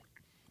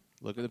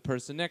 Look at the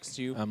person next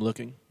to you. I'm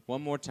looking.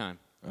 One more time.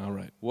 All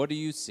right. What do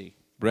you see?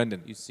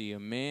 Brendan. You see a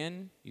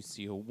man, you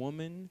see a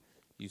woman,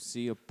 you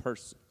see a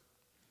person.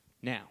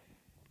 Now,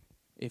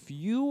 if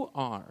you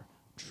are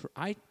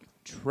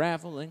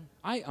traveling,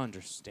 I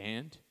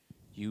understand.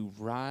 You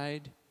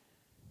ride,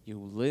 you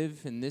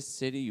live in this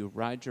city, you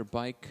ride your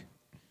bike,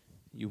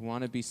 you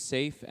want to be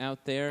safe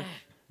out there.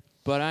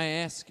 But I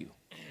ask you,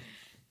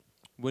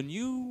 when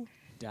you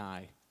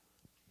die,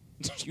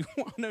 do you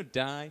want to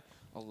die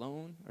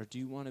alone, or do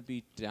you want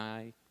to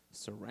die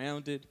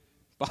surrounded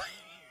by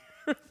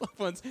your loved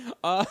ones?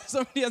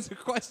 Somebody has a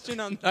question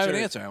on the I have an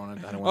jury. answer. I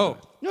don't want Oh,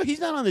 to. No, he's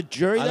not on the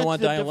jury. I don't That's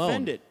want the to die alone.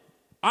 defendant.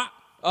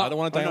 I don't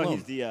want to Oh, die no, alone.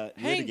 he's the Hang-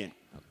 litigant.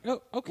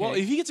 oh, okay. Well,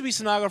 if he gets to be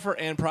stenographer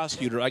and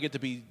prosecutor, I get to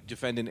be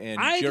defendant and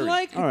I'd jury.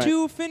 like All right.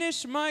 to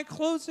finish my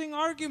closing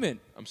argument.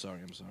 I'm sorry.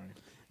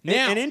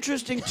 Now, An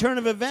interesting turn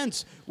of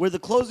events where the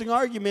closing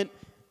argument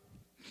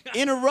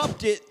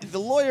interrupted, the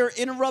lawyer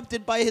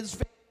interrupted by his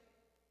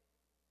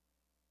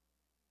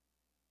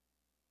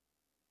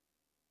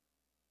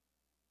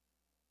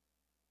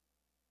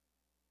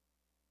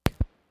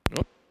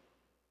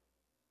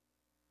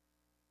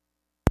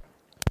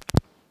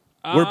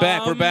We're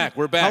back. We're back.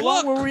 We're back. How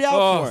long were we out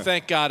Oh, for?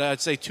 thank God. I'd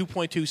say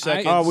 2.2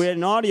 seconds. Oh, we had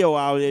an audio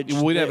outage.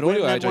 We didn't have an We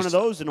audio haven't had outage. one of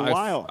those in a I-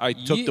 while. I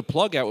took Ye- the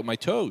plug out with my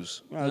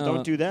toes.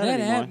 Don't do that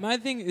anymore. My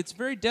thing, it's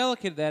very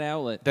delicate, that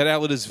outlet. That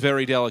outlet is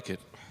very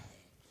delicate.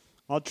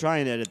 I'll try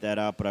and edit that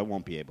out, but I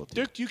won't be able to.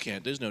 Dirk, you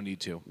can't. There's no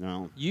need to.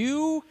 No.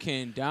 You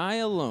can die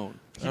alone.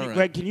 All right.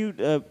 Greg, can you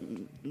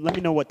let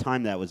me know what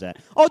time that was at?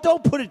 Oh,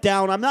 don't put it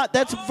down. I'm not.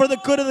 That's for the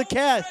good of the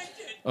cast.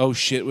 Oh,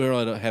 shit. We're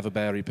allowed to have a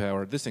battery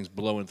power. This thing's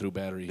blowing through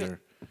battery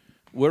here.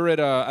 We're at,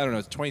 I don't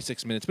know,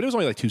 26 minutes, but it was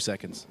only like 2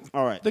 seconds.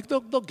 All right. They'll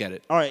get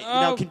it. All right.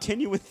 Now Oh.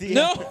 continue with the.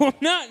 No,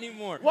 not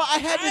anymore. Well, I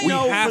had to We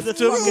know for have the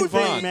to fucking move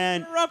thing, on.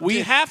 man.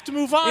 We have to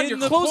move on. In Your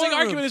the closing courtroom.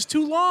 argument is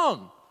too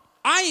long.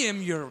 I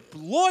am your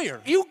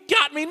lawyer. You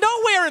got me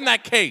nowhere in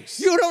that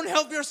case. You don't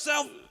help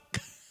yourself.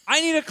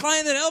 I need a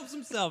client that helps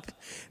himself.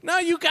 No,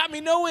 you got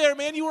me nowhere,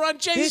 man. You were on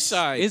Jay's This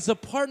side. is a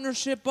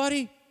partnership,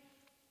 buddy.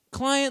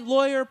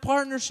 Client-lawyer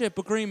partnership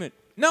agreement.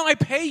 No, I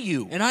pay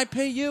you. And I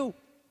pay you.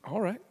 All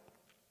right.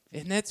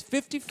 And that's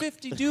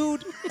 50-50,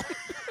 dude.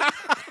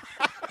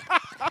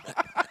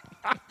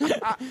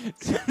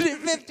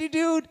 50-50,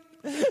 dude.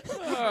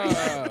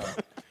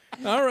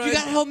 All right. You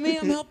gotta help me,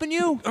 I'm helping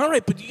you. All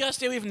right, but you got to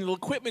stay away from the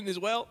equipment as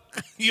well.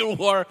 You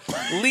are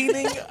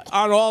leaning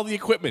on all the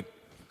equipment.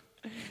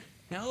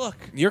 Now look.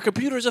 Your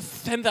computer is a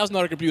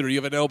 $10,000 computer. You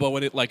have an elbow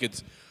in it like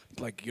it's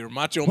like you're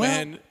Macho Well,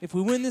 Man. if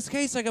we win this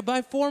case, I could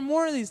buy 4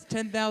 more of these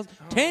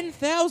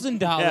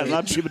 $10,000 Yeah, a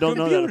lot of people don't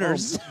know that. at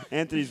computers. home.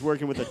 Anthony's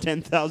working with a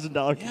 $10,000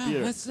 Yeah,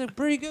 computer. that's a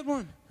pretty good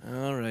one.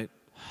 All right.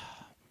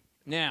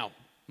 Now,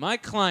 my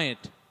client,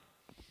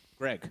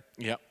 Greg,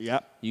 Yep.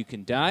 Yep. you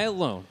can die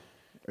alone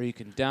or you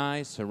can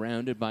die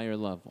surrounded by your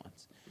loved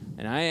ones.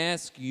 And I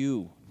ask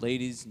you,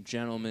 ladies and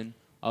gentlemen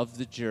of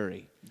the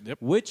jury, Yep.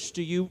 which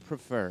do you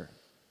prefer?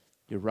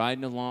 You're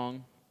riding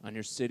along on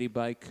your city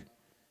bike.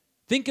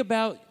 Think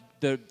about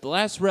the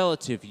last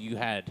relative you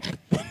had.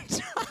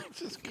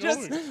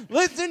 Just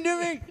listen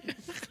to me.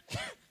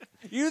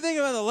 You think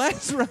about the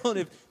last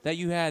relative that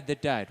you had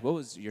that died. What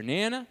was it, your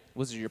Nana?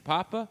 Was it your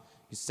Papa?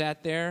 You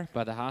sat there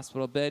by the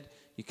hospital bed.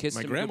 You kissed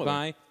My him grandmother.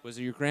 goodbye. Was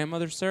it your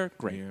grandmother, sir?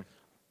 Great. Yeah.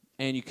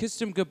 And you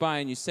kissed him goodbye,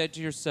 and you said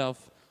to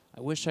yourself, I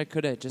wish I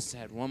could have just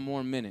had one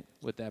more minute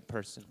with that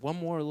person, one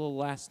more little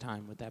last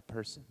time with that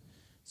person.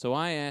 So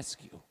I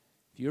ask you,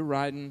 if you're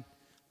riding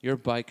your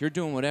bike, you're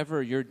doing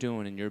whatever you're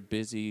doing in your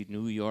busy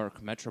New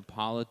York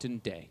metropolitan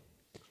day,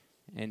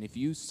 and if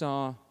you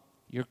saw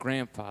your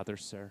grandfather,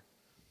 sir,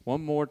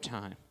 one more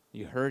time,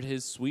 you heard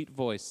his sweet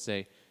voice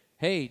say,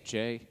 hey,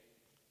 Jay.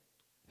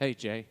 Hey,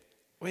 Jay.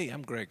 Wait,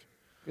 I'm Greg.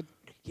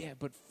 Yeah,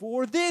 but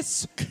for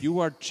this, you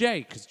are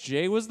Jay, because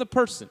Jay was the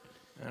person.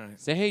 All right.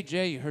 Say, hey,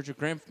 Jay, you heard your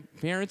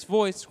grandparents'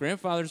 voice,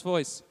 grandfather's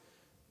voice.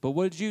 But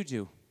what did you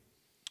do?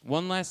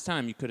 One last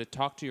time, you could have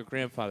talked to your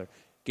grandfather,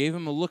 gave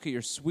him a look at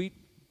your sweet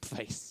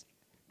face,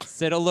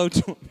 said hello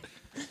to him.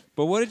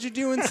 But what did you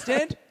do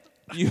instead?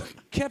 You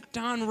kept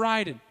on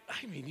riding.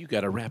 I mean, you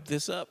got to wrap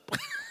this up.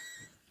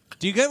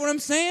 Do you get what I'm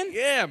saying?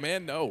 Yeah,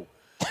 man, no.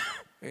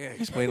 Yeah,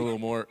 explain a little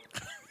more.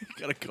 You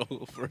got to go a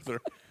little further.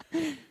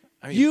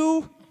 I mean,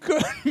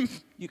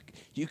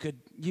 You could,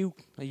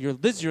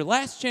 this is your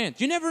last chance.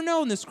 You never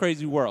know in this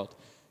crazy world.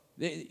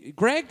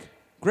 Greg,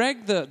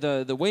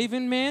 the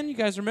waving man, you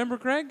guys remember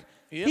Greg?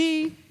 Yep.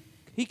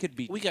 He could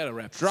be we got to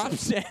wrap this drop up.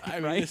 dead I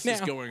mean, right this now.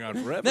 is going on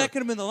forever. That could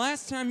have been the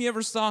last time you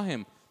ever saw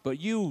him. But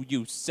you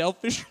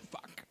selfish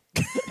fuck.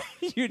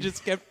 You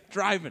just kept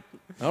driving.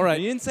 All right.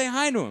 You didn't say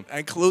hi to him.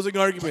 And closing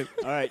argument.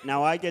 All right,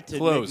 now I get to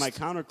Closed. make my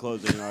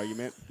counter-closing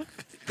argument,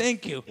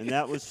 Thank you. and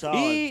that was solid.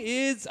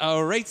 He is a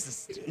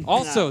racist.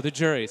 Also, the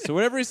jury. So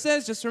whatever he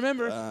says, just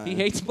remember, he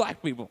hates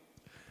black people.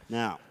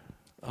 Now,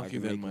 I'll I keep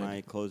can that in make mind.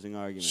 my closing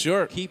argument.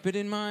 Sure. Keep it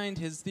in mind,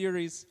 his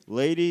theories.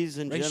 Ladies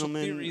and Racial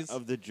gentlemen theories.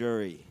 of the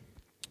jury,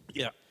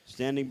 Yeah.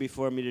 standing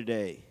before me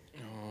today,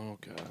 Oh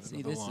God. See,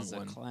 another this long is a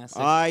one. classic.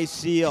 I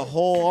see a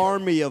whole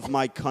army of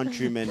my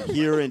countrymen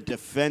here in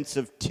defense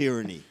of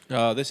tyranny.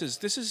 This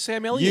is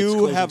Sam Elliott's You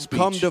closing have speech.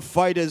 come to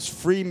fight as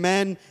free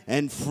men,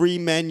 and free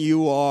men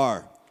you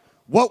are.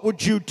 What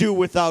would you do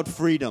without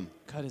freedom?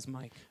 Cut his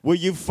mic. Will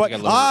you fight?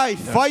 gotta learn Aye, it.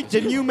 Yeah. fight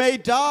and you may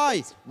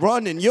die.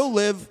 Run and you'll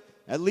live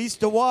at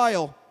least a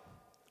while.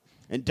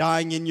 And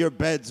dying in your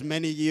beds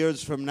many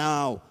years from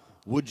now,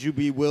 would you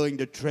be willing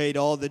to trade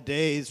all the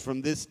days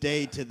from this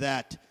day to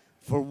that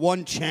for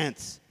one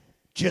chance,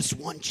 just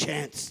one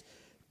chance,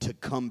 to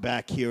come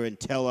back here and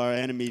tell our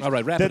enemies All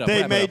right, wrap that it up,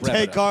 they wrap it may up, wrap it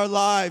take up. our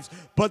lives,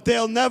 but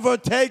they'll never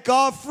take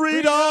our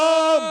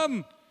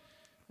freedom?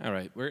 All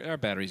right, our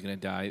battery's gonna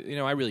die. You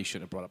know, I really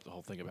shouldn't have brought up the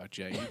whole thing about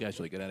Jay. You guys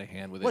really got out of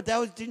hand with it. What, that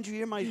was, didn't you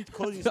hear my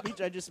closing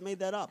speech? I just made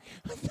that up.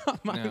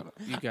 No,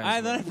 you guys.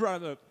 I thought I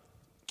brought it up.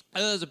 I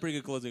thought it was a pretty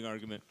good closing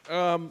argument.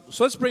 So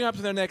let's bring up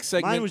to their next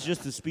segment. Mine was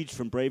just a speech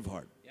from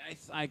Braveheart.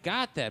 I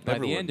got that by the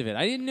Everyone. end of it.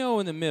 I didn't know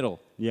in the middle,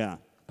 Yeah.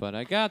 but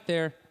I got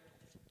there.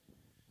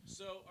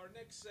 So our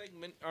next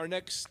segment. Our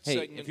next Hey,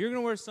 segment. if you're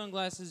gonna wear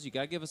sunglasses, you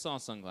gotta give us all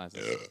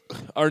sunglasses.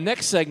 Our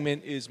next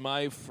segment is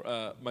my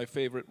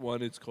favorite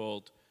one. It's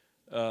called.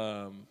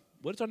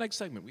 What is our next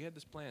segment? We had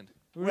this planned.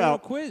 We're Well-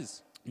 doing a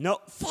quiz. No,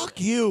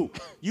 fuck you.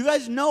 You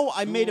guys know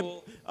I made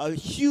Cool. a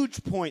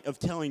huge point of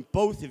telling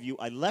both of you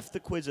I left the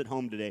quiz at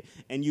home today,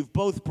 and you've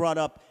both brought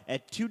up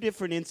at two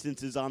different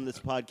instances on this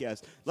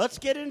podcast. Let's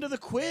get into the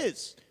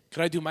quiz.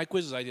 Can I do my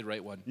quizzes? I did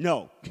write one.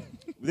 No.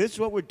 This is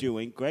what we're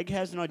doing. Greg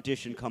has an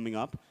audition coming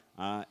up,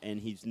 and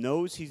he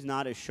knows he's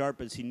not as sharp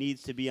as he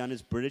needs to be on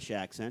his British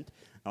accent,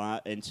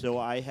 and so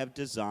I have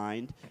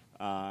designed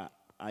a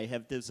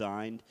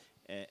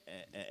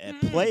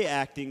play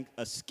acting,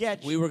 a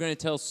sketch. We were gonna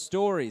tell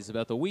stories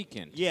about the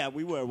weekend. Yeah,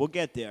 we were. We'll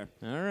get there.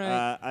 All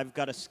right. I've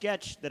got a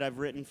sketch that I've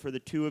written for the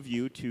two of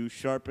you to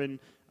sharpen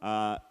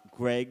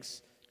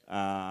Greg's.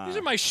 These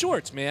are my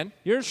shorts, man.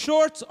 Your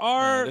shorts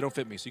are. They don't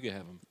fit me, so you can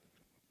have them.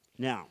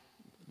 Now,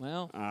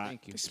 Well,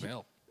 thank you. They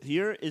smell.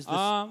 here is the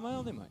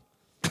Well, they might.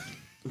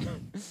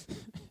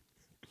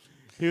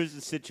 here's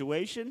the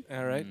situation.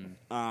 All right.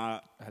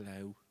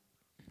 Hello,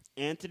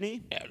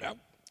 Anthony. Hello.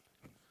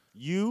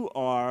 You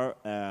are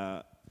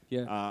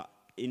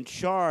in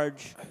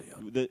charge.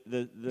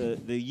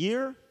 The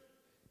year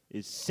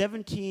is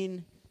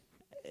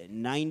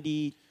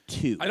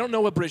 1792. I don't know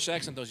what British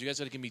accent does. You guys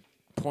got to give me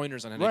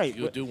pointers on how Right.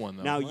 to do one,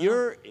 though. Now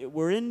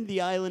we're in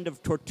the island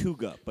of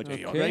Tortuga, but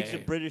Okay. Greg's a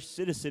British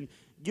citizen.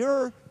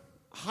 You're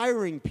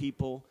hiring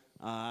people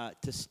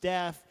to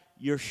staff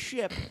your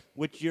ship,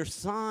 which your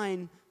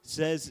sign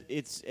says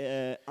it's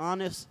an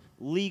honest,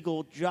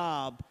 legal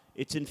job.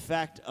 It's in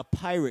fact a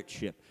pirate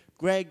ship.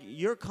 Greg,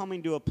 you're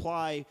coming to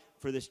apply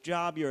for this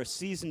job. You're a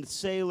seasoned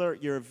sailor.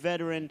 You're a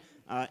veteran.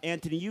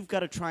 Anthony, you've got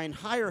to try and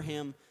hire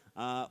him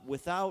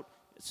without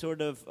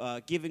sort of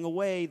giving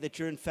away that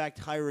you're in fact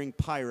hiring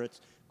pirates.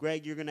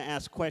 Greg, you're going to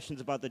ask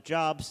questions about the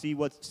job, see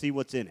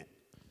what's in it.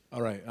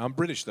 All right. I'm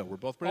British, though. We're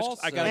both British.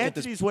 Also- I got to get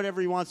this. Anthony's whatever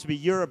he wants to be.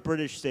 You're a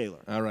British sailor.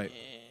 All right.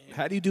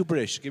 How do you do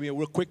British? Give me a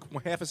real quick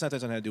half a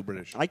sentence on how to do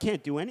British. I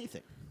can't do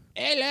anything.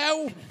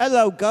 Hello.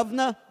 Hello,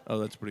 governor. Oh,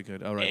 that's pretty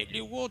good. All right.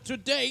 You want to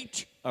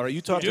date? All right.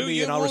 You talk to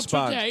me and I'll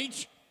respond.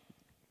 date?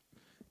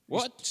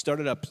 What? Start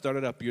it up. Start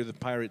it up. You're the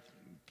pirate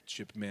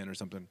ship man or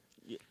something.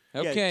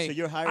 Okay. so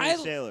you're hiring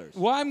sailors.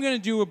 Well, I'm going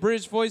to do a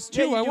British voice,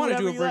 too. Yeah, you I do want to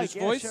do a whatever you British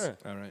like. Yeah, voice. sure.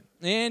 All right.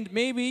 And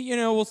maybe,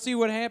 we'll see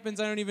what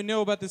happens. I don't even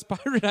know about this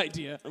pirate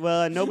idea.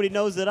 Well, nobody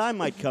knows that I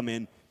might come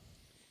in.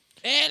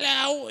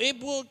 Hello,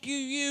 what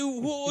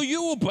are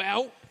you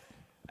about?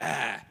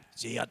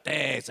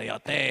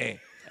 Señorte.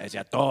 Es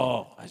ya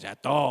todo.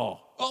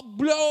 A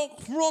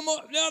bloke from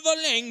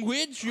another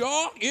language,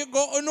 yeah? You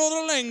got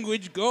another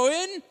language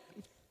going?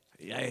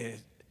 Yeah,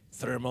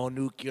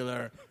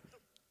 thermonuclear.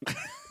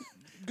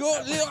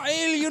 Got little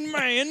alien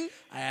man?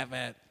 I have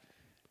a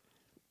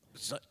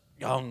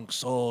young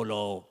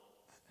solo.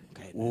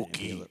 Okay,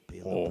 Wookie. Be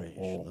a little British.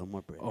 A little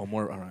more British. Oh,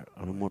 more. All right. A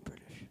little more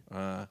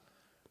British.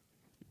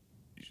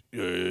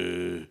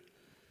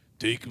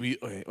 Take me.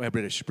 Wait,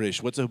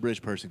 British. What's a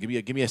British person?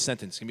 Give me a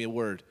sentence. Give me a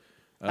word.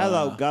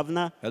 Hello,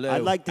 governor. hello.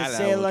 I'd like to Hello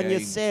sail on your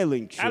again.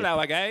 sailing ship. Hello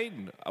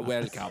again.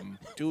 Welcome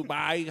to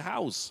my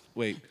house.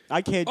 Wait.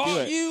 I can't do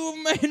Are it. you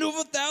a man of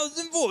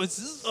 1,000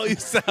 voices? Oh, you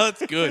sound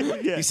that's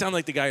good. Yeah. You sound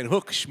like the guy in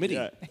Hook,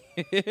 Schmitty.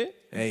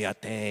 Yeah.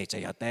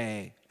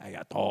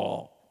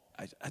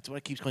 That's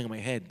what keeps going in my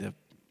head.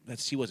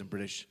 She wasn't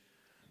British.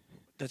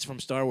 That's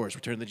from Star Wars,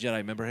 Return of the Jedi.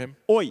 Remember him?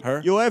 Oi,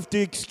 Her? you'll have to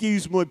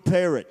excuse my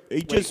parrot.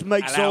 He just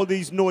makes hello. all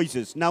these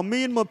noises. Now,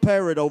 me and my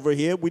parrot over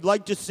here, we'd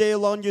like to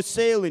sail on your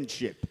sailing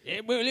ship.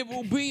 Well, it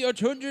will be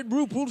 100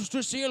 rubles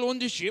to sail on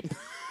the ship.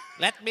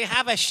 Let me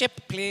have a ship,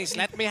 please.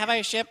 Let me have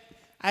a ship.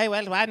 I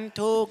will want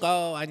to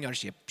go on your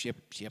ship.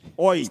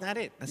 Oi, Isn't that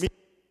it? That's me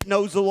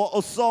knows a lot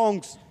of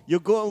songs. You're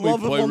going to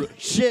love him on the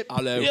ship.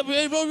 Hello. Yeah,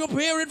 well, your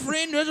parrot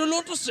friend has a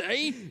lot to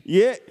say.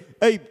 Yeah,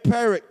 Hey,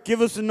 Parrot, give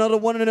us another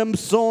one of them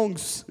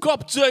songs.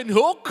 Captain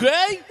Hook,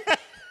 eh?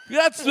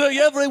 That's the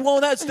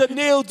everyone has to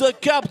kneel to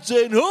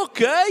Captain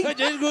Hook, eh?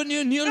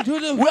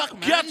 We'll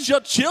catch your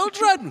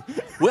children.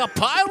 We're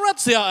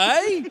pirates here,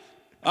 eh?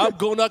 I'm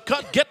gonna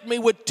get me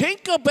with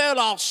Tinkerbell.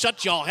 I'll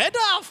shut your head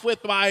off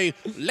with my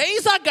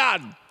laser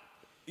gun.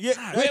 Yeah,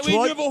 that's we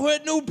right. never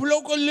heard no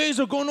bloke or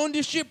laser gun on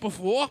this ship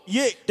before.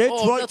 Yeah, that's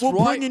Oh, right. that's We're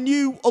right. bringing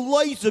you a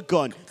laser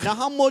gun. Now,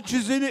 how much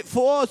is in it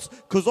for us?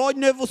 Because I've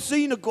never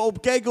seen a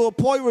gang of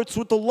pirates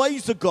with a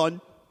laser gun.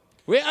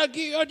 Well, I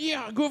give you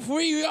go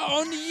free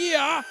on the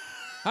year.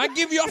 I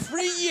give you a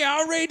free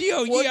year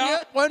radio,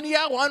 yeah. One radio.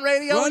 One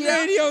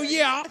radio,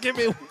 yeah. Give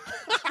me.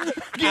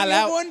 Give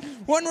you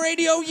one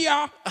radio,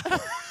 yeah.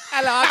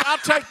 Hello, I'll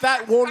take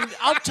that one.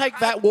 I'll take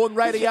that one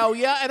radio,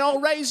 yeah, and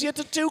I'll raise you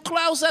to 2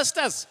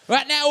 Gloucesters.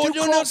 Right now, we're To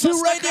doing our 2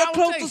 Gloucester radio County.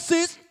 close to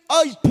 6.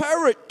 Hey,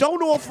 Parrot,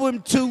 don't offer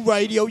him 2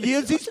 radio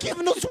years. He's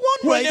giving us 1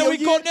 Well, radio now we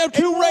year. got now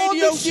 2 and we're on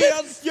radio the ship.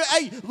 years. Yeah,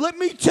 hey, let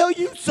me tell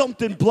you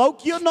something,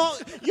 bloke. You're not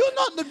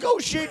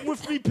negotiating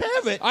with me,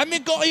 Parrot. I'm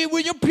got you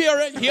with your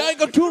parent. Here I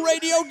got 2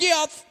 radio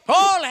years.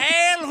 All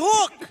hail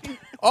Hook!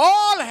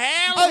 All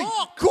hail Hey,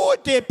 Hook! go on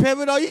there,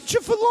 Parrot. I'll eat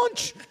you for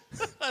lunch.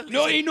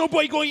 No, ain't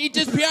nobody going to eat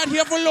this parent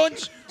here for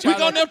lunch. We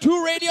got now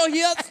 2 radio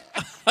years.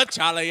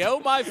 Charlie, oh,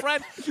 my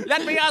friend,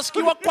 let me ask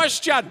you a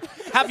question.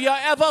 Have you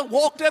ever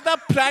walked at a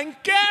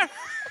planker?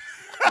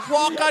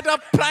 Walk at a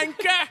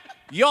planker?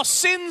 Your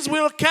sins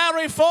will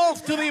carry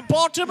forth to the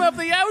bottom of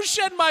the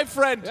ocean, my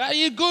friend. Are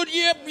you good?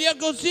 Yep, you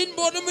go sin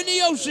bottom of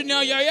the ocean now,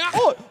 yeah.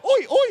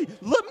 Oi,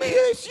 let me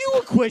ask you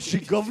a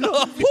question, Governor.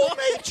 Who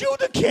made you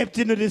the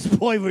captain of this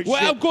pirate Well,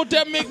 ship? God,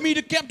 that make me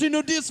the captain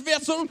of this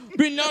vessel.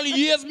 Been all the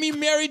years me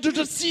married to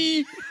the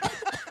sea.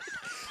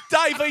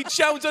 Davy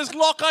Jones's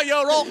locker,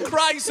 you're all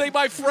crazy,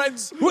 my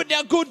friends. What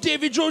now, good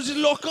David Jones's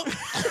locker?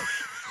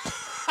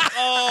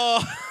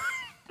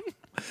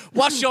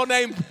 What's your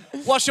name?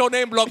 What's your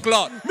name,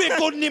 Blocklot? Me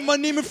good name, my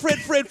name is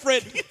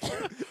Fred.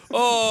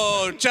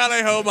 Oh,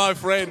 Charlie ho, my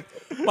friend.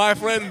 My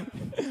friend.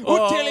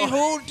 What telly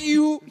hold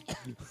you?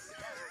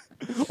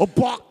 A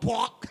bok.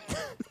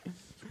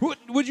 What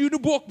would you do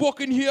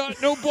bok in here?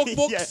 No Yeah,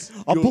 boks?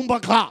 a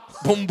bumbaka.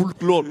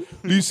 Blocklot,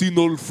 listen,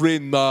 old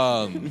friend,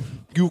 man.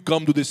 You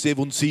come to the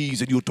 7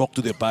 seas and you talk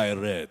to the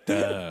pirate.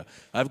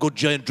 I've got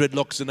giant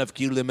dreadlocks and I've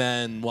killed a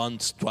man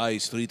once,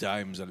 twice, 3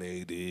 times a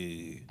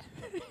lady.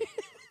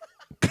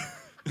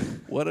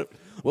 What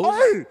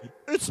was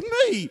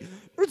Hey,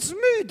 it's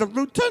me, the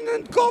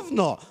Lieutenant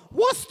Governor.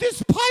 What's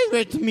this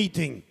pirate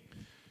meeting?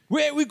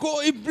 Where we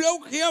got a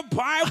bloke here,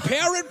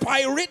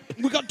 pirate.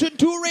 We got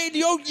 2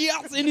 radio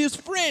years and his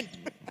friend.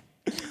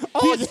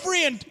 Oh, His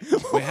friend.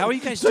 Wait, how are you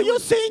guys So doing? you're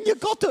saying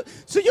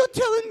so you're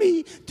telling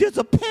me there's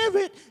a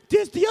parrot,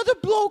 there's the other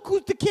bloke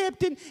who's the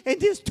captain, and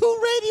there's 2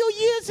 radio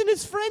years and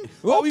his friend?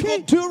 Well, we Okay.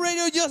 got 2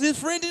 radio years, his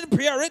friend and a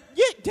parrot.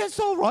 Yeah, that's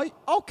all right.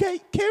 Okay,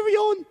 carry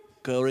on.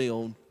 Carry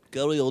on,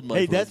 my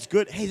Hey, friend. that's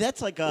good. Hey,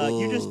 that's like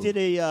you just did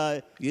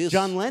a Yes,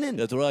 John Lennon.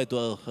 That's right.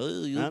 Not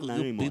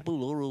anymore.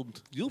 People around.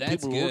 You That's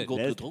people good. aren't going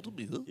to That's- talk to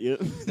me, huh? Yeah.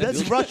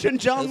 That's Russian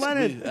John Ask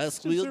Lennon. Me,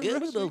 ask me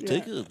again, and I'll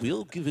take it.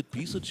 We'll give it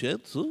peace a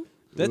chance, huh?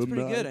 That's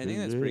pretty good. I think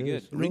that's pretty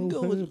good.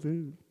 Ringo.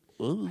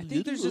 Well, I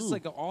think there's just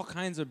like all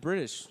kinds of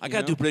British. I you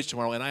gotta know? do British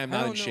tomorrow, and I am I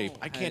not in don't shape. know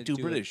I how can't to do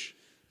do it. British.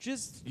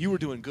 Just You were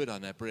doing good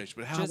on that British,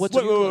 but how? Just What's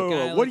do your? a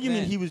guy What like do you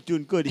mean that. he was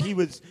doing good? He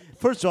was,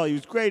 first of all, he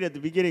was great at the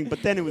beginning,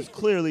 but then it was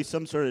clearly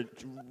some sort of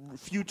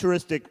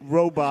futuristic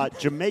robot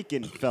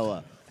Jamaican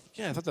fella.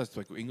 Yeah, I thought that's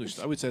like English.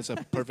 I would say that's a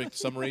perfect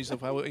summary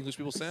of how English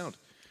people sound.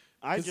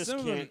 I 'cause just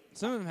some can't. of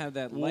them have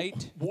that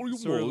light what do you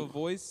sort of a want?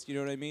 voice. You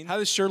know what I mean? How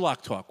does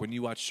Sherlock talk when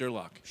you watch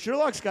Sherlock?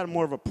 Sherlock's got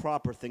more of a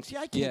proper thing. See, I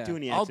can't Yeah. do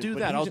any I'll accents. do but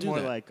that, he's I'll do more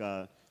that. like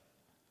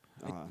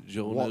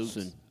John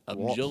Watson. Oates. I'm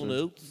Watson. John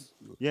Oates.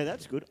 Yeah,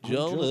 that's good. I'm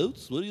John John.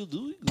 Oates, what are you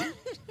doing?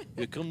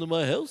 You come to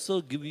my house,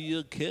 I'll give you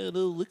a can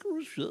of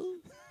licorice.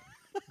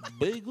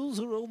 Bagels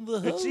around the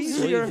house. It's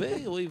easier.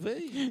 Oy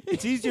vey.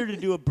 It's easier to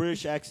do a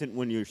British accent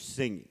when you're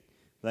singing.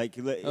 Like,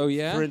 Oh,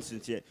 yeah? For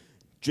instance, yeah.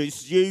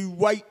 Just you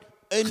wait,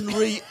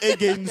 Henry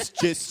Higgins.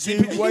 Just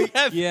you wait.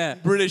 Yeah.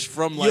 British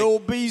from like You'll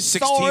be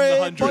sorry,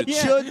 but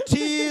 1600s. your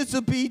tears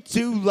will be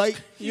too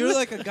late. You're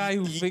like a guy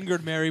who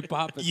fingered Mary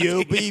Poppins.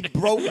 You'll be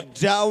broke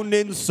down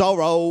in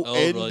sorrow, All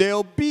and right.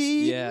 there'll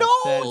be Yeah, no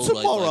that's- All right,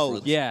 my tomorrow.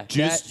 friends. Yeah,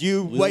 Just that-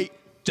 you wait,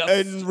 just-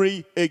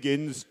 Henry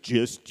Higgins.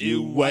 Just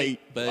you wait.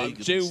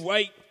 Bagels. To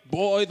wait,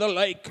 boy, the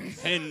lake,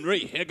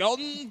 Henry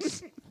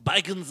Higgins.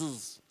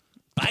 Bagginses.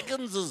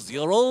 Bagginses.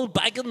 You're all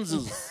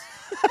Bagginses.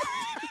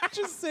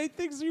 Just say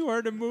things you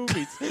heard in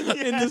movies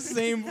in the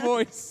same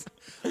voice.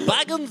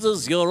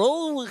 Bagginses, you're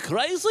all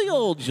crazy,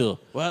 aren't you?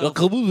 Well,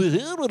 come over here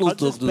and I'll How's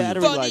this talk to you.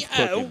 battery Funny life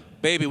how? cooking?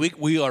 Baby,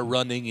 we are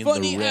running in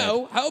Funny the red.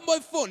 how am I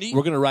funny?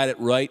 We're going to ride it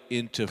right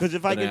into Because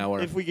an hour.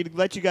 if we could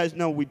let you guys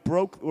know, we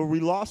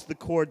lost the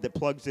cord that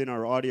plugs in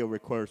our audio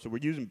recorder, so we're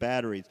using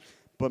batteries.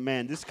 But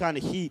man, this kind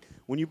of heat,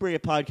 when you bring a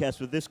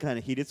podcast with this kind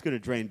of heat, it's going to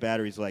drain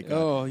batteries like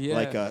Oh, yeah.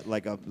 like a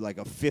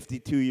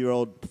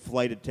 52-year-old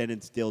flight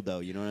attendant's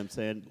dildo. You know what I'm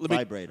saying? Let me-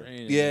 Vibrator.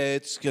 Yeah,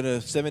 it's gonna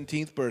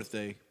 17th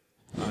birthday.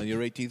 On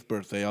your 18th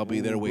birthday, I'll be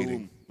there waiting.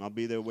 Boom. I'll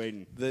be there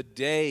waiting. The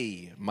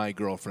day my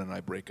girlfriend and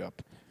I break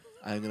up,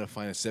 I'm going to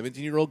find a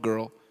 17-year-old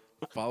girl,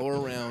 follow her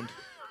around,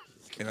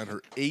 and on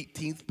her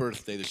 18th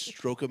birthday, the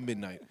stroke of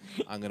midnight,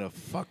 I'm going to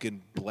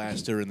fucking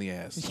blast her in the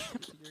ass.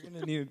 You're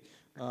gonna need.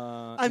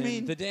 I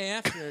mean- the day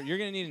after, you're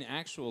gonna need an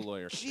actual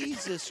lawyer.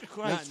 Jesus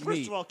Christ. Not First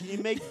me. of all, can you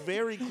make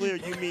very clear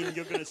you mean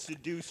you're going to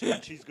seduce her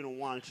and she's going to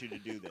want you to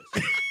do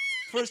this?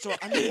 First of all,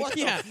 I mean, what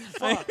Yeah, the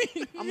fuck?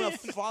 I'm going to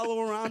follow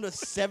around a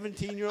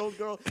 17-year-old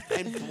girl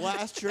and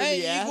blast her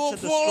in the ass at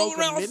the stroke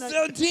of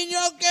midnight?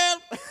 17-year-old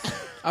girl?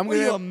 I'm What are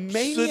you, a going to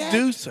maniac?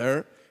 seduce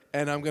her,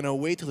 and I'm going to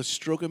wait till the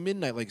stroke of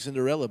midnight like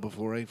Cinderella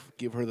before I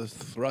give her the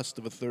thrust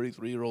of a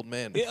 33-year-old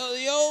man. The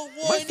old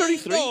Am I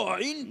 33?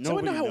 Nobody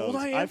Someone know how old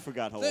knows. I am? I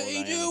forgot how old I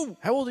am.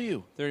 How old are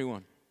you?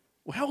 31.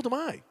 Well, how old am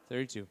I?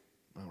 32.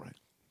 All right.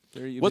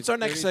 30, What's our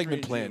next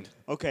segment planned?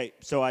 Okay,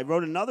 so I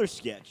wrote another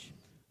sketch.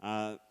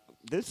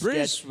 This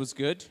British sketch... was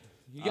good.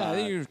 You got. I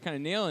think you're kind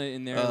of nailing it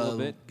in there a little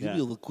bit.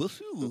 Yeah. a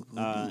question.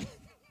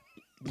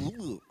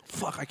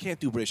 Fuck, I can't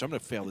do British. I'm going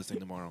to fail this thing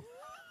tomorrow.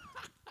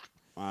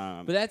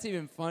 But that's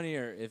even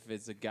funnier if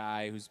it's a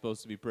guy who's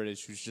supposed to be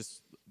British who's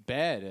just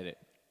bad at it.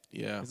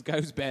 Yeah. It's a guy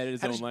who's bad at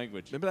his How own does-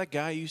 language. Remember that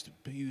guy who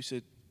used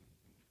to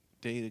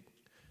date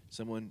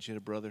someone, she had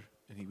a brother,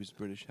 and he was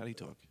British? How do you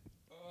talk?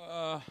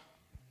 I'm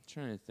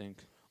trying to think.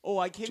 Oh,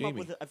 I came up Jamie.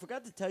 with... I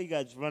forgot to tell you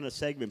guys to run a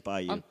segment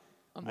by you. I'm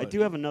I do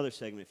have another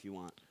segment if you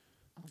want.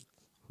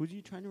 Who are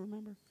you trying to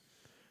remember?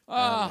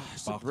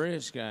 It's a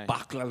British guy.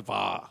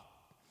 Baklava.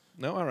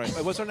 No? All right.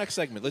 What's our next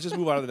segment? Let's just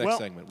move on to the next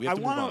segment. We have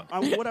to move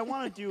on. What I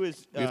want to do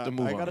is... We have to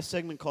move I got on. a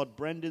segment called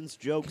Brendan's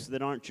Jokes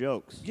That Aren't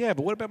Jokes. Yeah,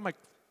 but what about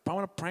I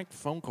want a prank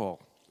phone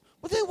call.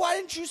 Well, then why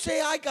didn't you say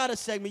I got a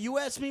segment? You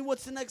asked me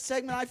what's the next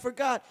segment. I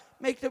forgot.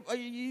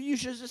 You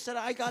should have just said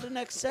I got a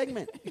next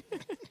segment.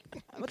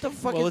 What the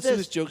fuck Well, is let's do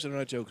this? this jokes that are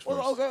not jokes first.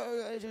 Well,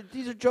 okay,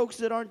 these are jokes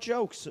that aren't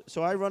jokes.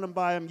 So I run them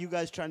by them. You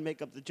guys try and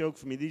make up the joke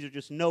for me. These are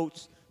just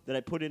notes that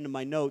I put into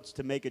my notes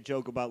to make a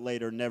joke about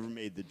later. Never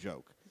made the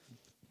joke.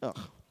 Ugh.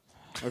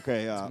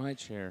 Okay. It's my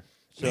chair.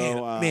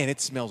 Man, it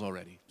smells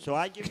already. So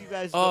I give you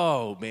guys.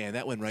 Oh, man,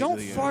 that went right Don't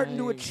to the fart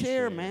into a Right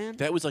chair, chair. man.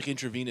 That was like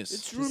intravenous.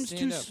 This room's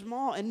stand too up.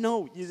 small, and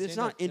no, it's Stand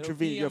not up. It'll intravenous.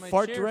 be You on my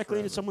fart chair directly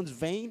into forever. someone's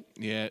vein.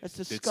 Yeah. That's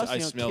I disgusting.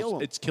 It'll smell. kill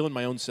 'em. It's killing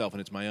my own self,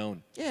 and it's my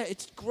own. Yeah,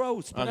 it's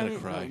gross. But I'm I gonna mean,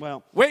 cry.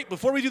 Well, Wait,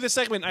 before we do this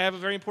segment, I have a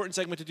very important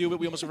segment to do, but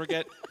we almost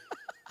forget.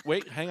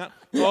 Wait, hang on.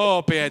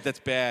 Oh, bad. That's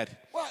bad.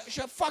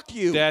 fuck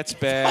you. That's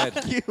bad.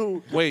 Fuck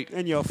you. Wait.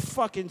 And your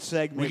fucking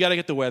segment. We got to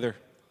get the weather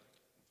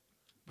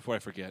before I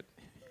forget.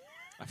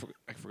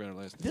 I forgot our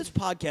last name. This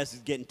podcast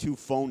is getting too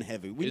phone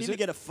heavy. We Is need to it?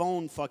 get a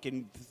phone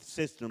fucking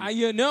system.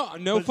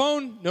 No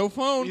phone. No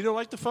phone. You don't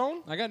like the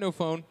phone? I got no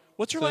phone.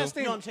 What's your So- last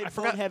name? No, I'm saying I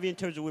phone forgot. heavy in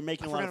terms of we're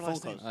making a lot of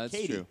forgot phone her last calls.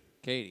 That's Katie. true.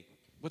 Katie.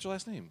 What's your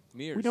last name?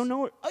 Mears. We don't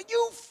know her.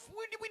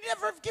 We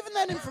never have given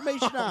that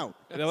information out.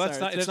 No, that's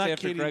Sorry, not. It's especially not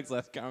after Katie. Greg's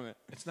last comment.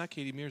 It's not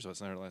Katie Mears.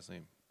 That's not her last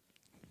name.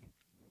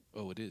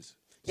 Oh, it is.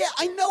 Yeah,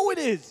 I know it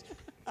is.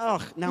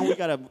 Ugh, now we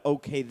gotta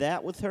okay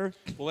that with her.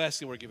 Well,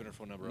 last year we're giving her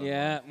phone number.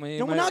 Yeah.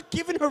 No, we're not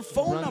giving her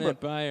phone Run number. that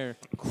by her.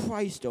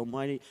 Christ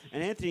almighty.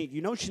 And Anthony,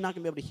 you know she's not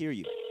gonna be able to hear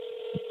you.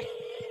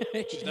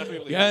 She's not gonna be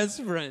able to Yes,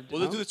 friend.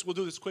 We'll do this. We'll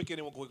do this quick in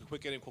and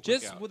quick in and quick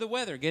Just out. with the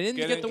weather. Get in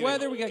Get to get in, the get in.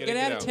 weather. We got to Get get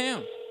in, out of get out.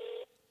 town.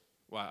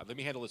 Wow. Let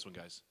me handle this one,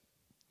 guys.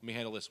 Let me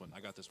handle this one.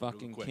 I got this one.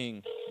 Fucking quick.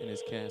 king in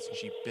his castle.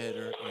 She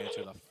better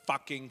answer the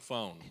fucking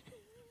phone.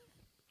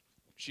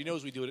 She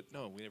knows we do it.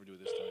 No, we never do it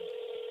this time.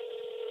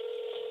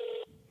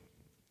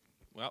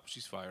 Well,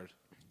 she's fired.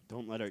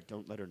 Don't let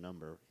her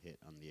number hit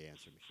on the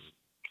answer machine.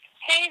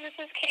 Hey, this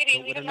is Katie.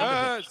 Don't Leave let a her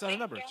know. message. It's not a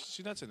number.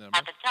 She's not saying the At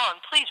number. the tone,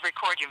 please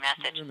record your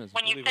message. Leave a message.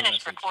 When you Leave a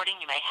finish message. recording,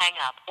 you may hang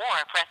up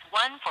or press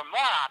 1 for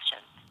more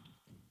options.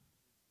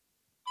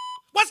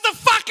 What's the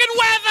fucking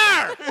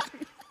weather?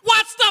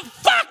 What's the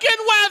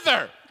fucking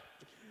weather?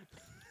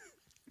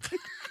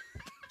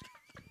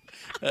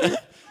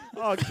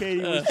 Oh,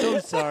 Katie, we're so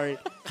sorry.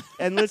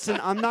 And listen,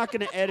 I'm not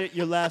going to edit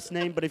your last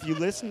name, but if you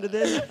listen to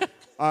this,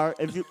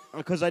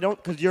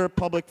 because you're a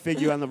public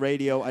figure on the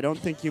radio, I don't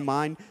think you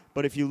mind.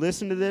 But if you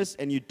listen to this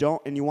and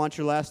you want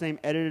your last name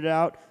edited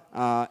out,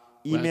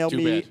 email too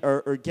me bad.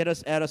 or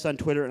add us on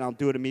Twitter and I'll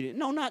do it immediately.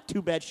 No, not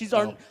too bad. She's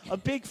a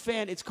big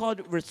fan. It's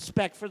called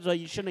respect. First of all,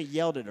 you shouldn't have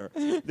yelled at her.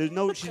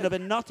 She's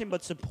been nothing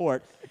but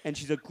support, and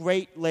she's a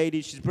great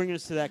lady. She's bringing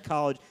us to that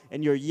college,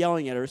 and you're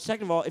yelling at her.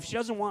 Second of all, if she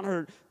doesn't want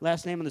her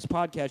last name on this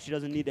podcast, she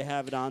doesn't need to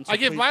have it on. So I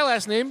give please- my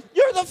last name.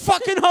 You're the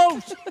fucking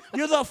host.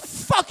 You're the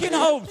fucking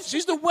host.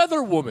 She's the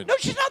weather woman. No,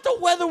 she's not the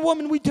weather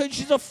woman.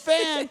 She's a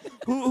fan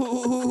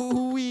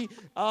who we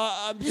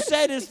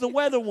said is the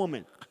weather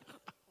woman.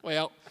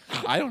 Well,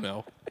 I don't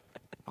know.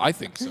 I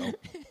think so.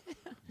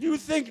 You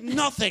think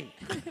nothing.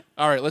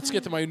 All right, let's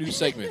get to my new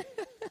segment.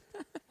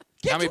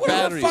 Get How many to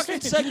whatever batteries?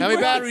 fucking segment How many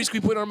we're on. batteries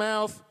can we put in our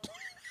mouth?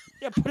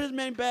 Yeah, put as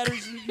many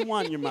batteries as you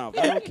want in your mouth.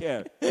 I don't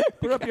care.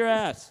 Put up your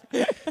ass.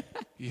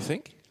 You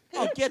think?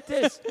 Oh, get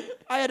this.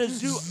 I had a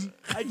zoo.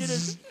 I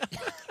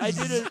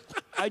did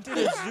I did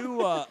a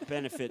zoo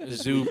benefit.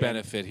 This Zoo weekend.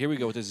 benefit. Here we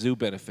go with the zoo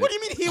benefit. What do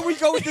you mean? Here we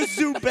go with the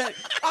zoo benefit.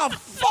 Oh,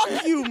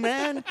 fuck you,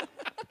 man!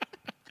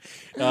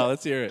 Oh,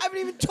 let's hear it. I haven't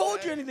even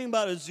told you anything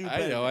about a zoo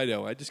benefit. I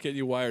know. I just get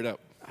you wired up.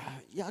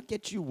 Yeah, I'll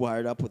get you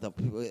wired up with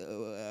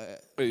a.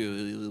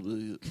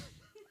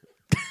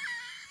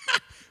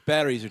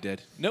 Batteries are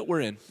dead. No,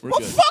 we're in. We're Well,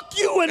 good. fuck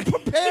you and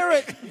prepare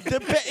it.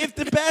 If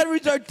the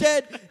batteries are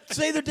dead,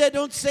 say they're dead.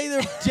 Don't say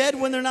they're dead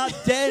when they're not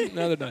dead.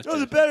 No, they're not No,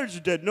 dead. the batteries are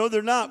dead. No,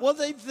 they're not. Well,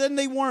 then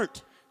they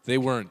weren't. They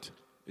weren't.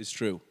 It's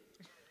true.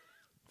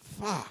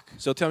 Fuck.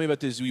 So tell me about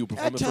this zoo. You I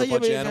performing tell for a you,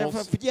 bunch of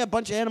animals? yeah, a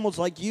bunch of animals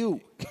like you.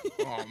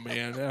 Oh,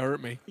 man. That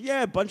hurt me.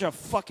 Yeah, a bunch of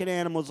fucking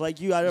animals like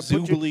you. I gotta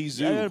Zoobly I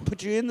zoo. gotta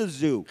put you in the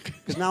zoo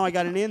because now I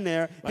got it in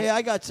there. Hey,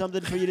 I got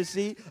something for you to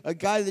see. A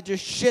guy that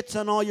just shits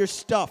on all your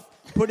stuff.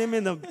 Put him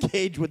in the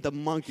cage with the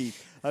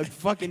monkeys. A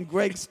fucking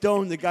Greg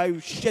Stone, the guy who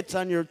shits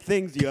on your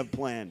things you have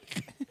planned.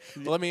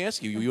 Well, let me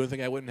ask you. You don't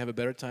think I wouldn't have a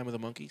better time with the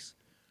monkeys?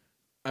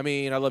 I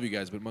mean, I love you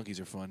guys, but monkeys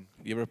are fun.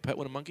 You ever pet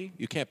with a monkey?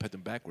 You can't pet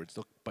them backwards.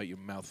 They'll bite your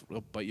mouth.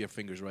 They'll bite your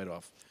fingers right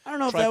off. I don't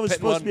know Try if that was petting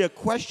supposed one. to be a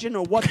question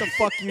or what the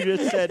fuck you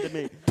just said to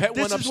me. Pet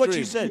This one is what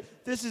you upstream. said.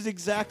 This is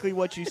exactly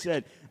what you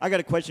said. I got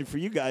a question for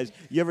you guys.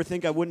 You ever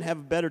think I wouldn't have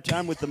a better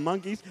time with the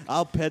monkeys?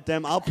 I'll pet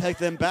them. I'll pet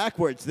them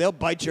backwards. They'll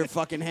bite your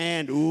fucking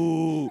hand.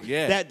 Ooh.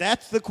 Yeah.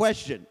 That's the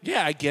question.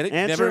 Yeah, I get it.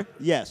 Answer?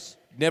 Yes.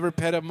 Never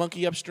pet a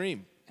monkey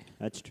upstream.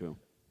 That's true.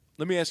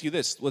 Let me ask you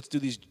this. Let's do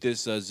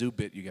this zoo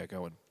bit you got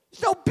going.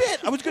 It's no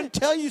bit. I was going to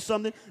tell you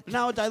something. But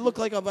now I look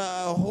like a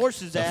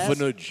horse's ass.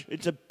 fudge.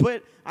 It's a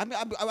bit. I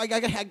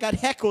got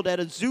heckled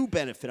at a zoo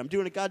benefit. I'm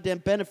doing a goddamn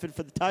benefit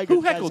for the Tigers.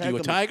 Who Guys heckled you, a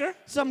me. tiger?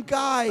 Some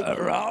guy.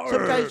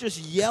 Some guy's just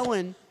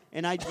yelling,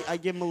 and I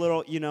give him a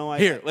little,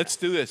 Here, let's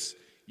do this.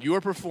 You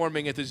are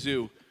performing at the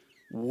zoo.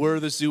 We're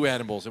the zoo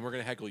animals, and we're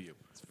going to heckle you.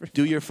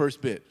 Do your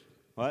first bit.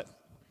 What?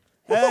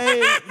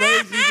 Hey,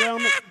 ladies and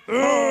gentlemen.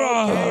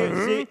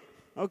 Okay, see?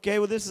 Okay,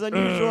 well, this is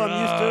unusual.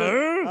 I'm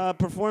used to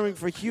performing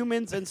for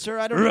humans, and sir,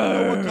 I don't even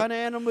know what kind of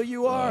animal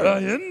you are.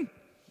 Ryan?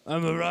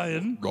 I'm a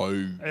Ryan.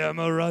 I am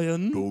a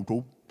Ryan. Man,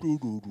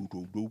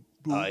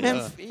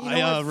 you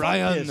know what? Fuck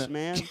Ryan. this,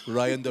 man.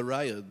 Ryan the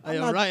Ryan. I I'm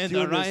am not Ryan the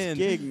doing this Ryan.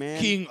 gig, man.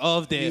 King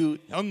of the You-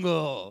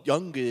 jungle.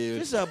 Younger.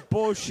 This is a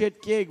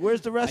bullshit gig.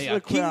 Where's the rest I of am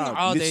the king crowd?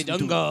 of the Listen to-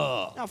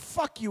 jungle. Now,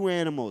 fuck you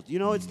animals.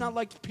 It's not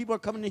like people are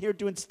coming in here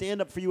doing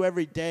stand-up for you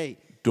every day.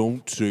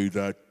 Don't say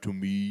that to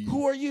me.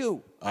 Who are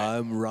you?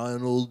 I'm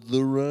Ronald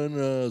the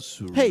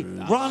Rhinoceros. Hey,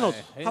 Ronald,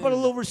 how about a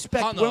little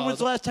respect? When was Ronald.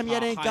 the last time you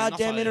had any Hi,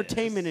 goddamn Ronald.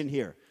 entertainment in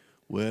here?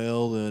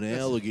 Well, an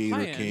alligator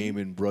Ryan. came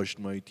and brushed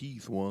my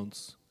teeth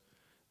once.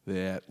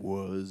 That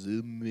was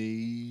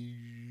amazing.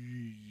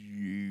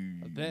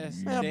 Best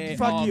Yeah, day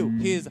fuck of you.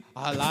 his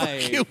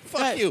life.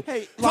 Fuck you.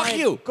 Hey, Fuck Ryan,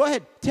 you. Go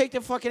ahead. Take the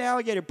fucking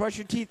alligator. Brush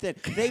your teeth in.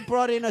 They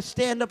brought in a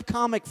stand-up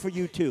comic for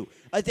you two.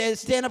 A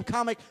stand-up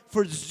comic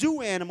for zoo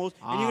animals.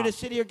 And you're going to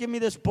sit here and give me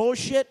this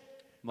bullshit?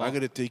 I'm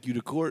going to take you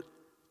to court.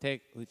 We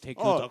take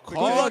you Oh, to good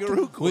luck.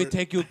 court. We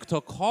take you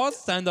to court,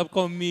 stand-up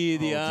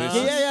comedian. this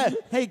Yeah.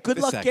 Hey, good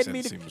This luck getting accent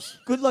me to seems-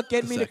 good luck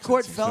getting this me to accent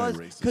court, seems very fellas,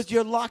 racist. because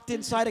you're locked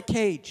inside a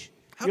cage.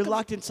 You're come-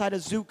 locked inside a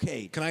zoo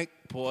cage. Can I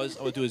pause?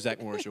 I want to do a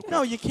Zach Morris real quick.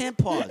 No, you can't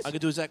pause. I'm going to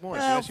do a Zach Morris.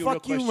 Well, Ask you a real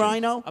fuck you, question.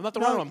 Rhino. I'm not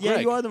the No, Rhino. I'm yeah,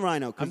 Greg. you are the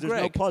Rhino, because I'm there's no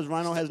Greg. pause.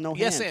 Rhino has no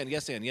Yes, hand.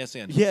 yes, and.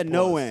 Yeah,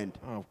 no Pause. end.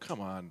 Oh, come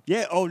on.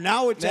 Yeah,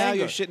 now it's Now anger.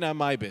 you're shitting on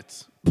my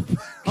bits.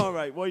 All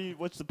right,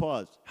 what's the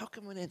pause? How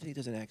come when Anthony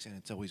does an accent,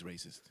 it's always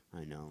racist?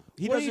 I know.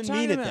 He What are you doesn't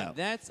mean talking it, about?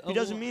 though. That's he a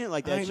doesn't li- mean it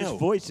like that. I It's just know.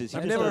 voices. He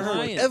I've just never does heard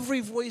lion. every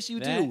voice you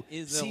That do.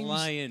 is a seems,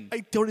 lion. I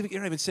don't even. You're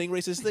not even saying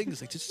racist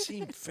things. They just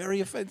seem very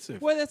offensive.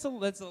 Well, that's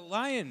a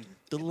lion.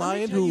 The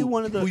lion tell you who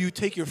one of the- who you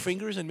take your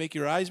fingers and make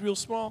your eyes real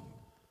small.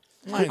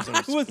 Lions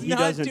I was He not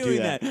doesn't do doing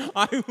that.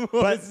 I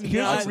was here's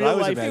not real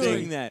life doing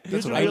thing. that.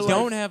 Here's I real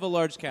don't life- have a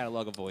large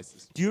catalog of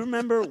voices. Do you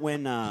remember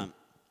when,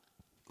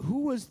 who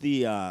was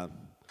the,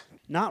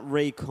 not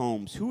Ray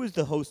Combs, who was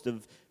the host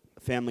of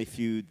Family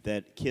Feud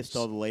that kissed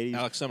all the ladies?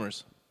 Alex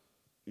Summers.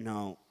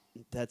 No,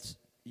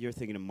 you're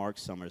thinking of Mark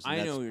Summers. And I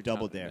that's know who you're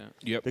Double talking Dare. about.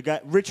 Yep. The guy,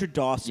 Richard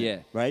Dawson. Yeah.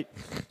 Right?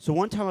 So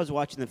one time I was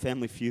watching the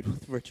Family Feud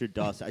with Richard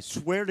Dawson. I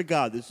swear to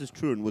God, this is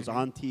true, and was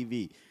on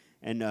TV.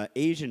 And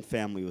Asian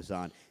Family was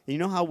on. And you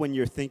know how when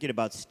you're thinking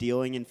about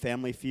stealing in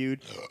Family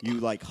Feud, you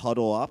like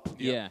huddle up?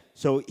 Yeah.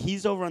 So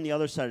he's over on the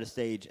other side of the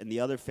stage, and the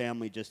other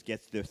family just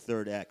gets their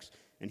third X.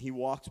 And he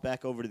walks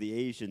back over to the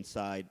Asian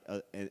side,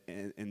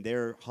 and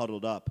they're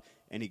huddled up.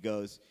 And he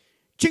goes,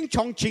 ching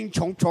chong,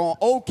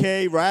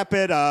 okay, wrap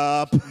it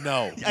up.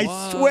 No.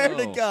 I swear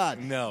to God.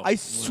 No. I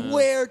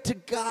swear to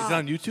God. Is it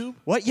on YouTube?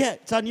 What? Yeah,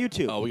 it's on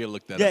YouTube. Oh, we gotta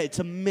look that Yeah, up. it's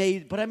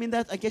amazing. But I mean,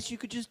 I guess you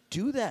could just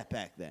do that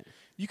back then.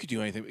 You could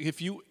do anything.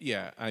 If you,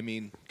 yeah, I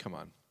mean, come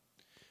on.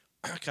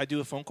 Can I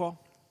do a phone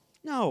call,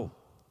 No.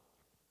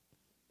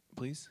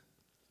 please?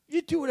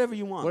 You do whatever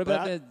you want. What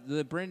but about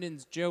the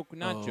Brendan's joke,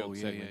 not Oh, joke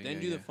yeah, segment? yeah, then yeah,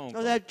 do yeah. the phone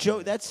No,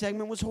 call. that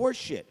segment was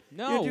horseshit.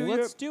 No,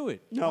 let's do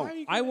it. No. Why are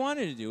you I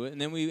wanted to do it, and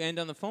then we end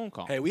on the phone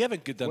call. Hey, we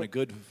haven't done a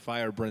good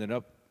Fire Brendan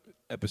Up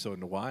episode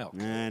in a while.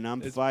 And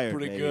I'm It's fired.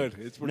 pretty baby. good.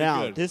 It's pretty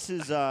now, good. this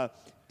is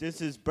This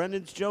is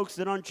Brendan's jokes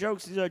that aren't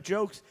jokes. These are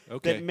jokes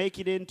Okay. that make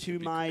it into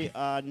my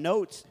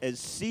notes as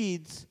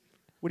seeds.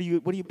 What are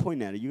you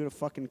pointing at? Are you gonna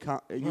fucking? No.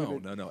 It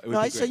would No, be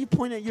I saw great. you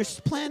pointing at. You're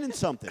planning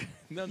something.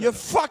 No, You're no.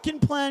 fucking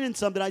planning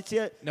something. I see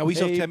it. No, we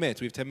still have Hey- 10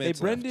 minutes. We have 10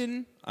 minutes Brendan.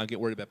 left. I get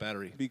worried about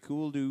battery. Be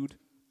cool, dude.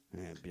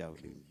 Yeah, be cool.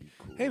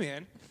 Hey,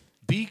 man.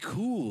 Be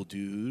cool,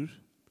 dude.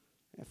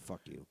 Yeah,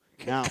 fuck you.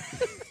 Now,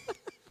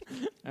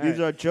 these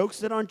are jokes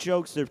that aren't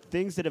jokes. They're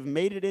things that have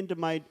made it into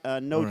my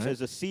notes right.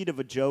 as a seed of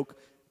a joke,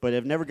 but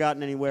have never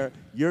gotten anywhere.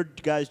 Your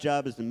guys'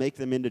 job is to make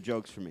them into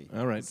jokes for me.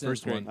 All right, Sounds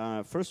first great.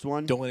 one. First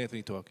one. Don't let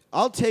Anthony talk.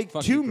 I'll take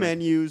Fuck 2 you, Greg.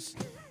 menus.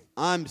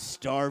 I'm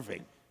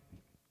starving.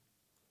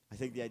 I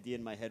think the idea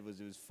in my head was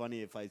it was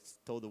funny if I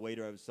told the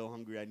waiter I was so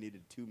hungry I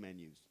needed 2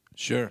 menus.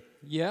 Sure.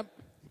 Yep.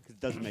 Because it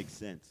doesn't make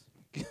sense.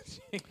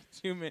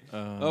 2 minutes.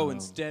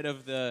 Instead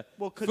of the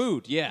 'cause-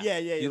 food, yeah. Yeah,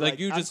 yeah, You, you're like like,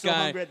 you I'm just so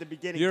guy. hungry at the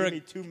beginning, You're give a,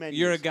 me 2 menus.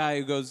 You're a guy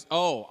who goes,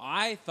 oh,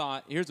 I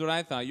thought. Here's what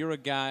I thought. You're a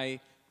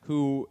guy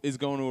who is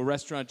going to a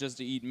restaurant just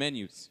to eat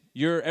menus.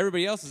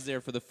 Everybody else is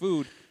there for the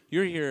food.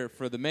 You're here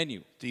for the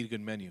menu. To eat a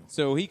good menu.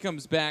 So he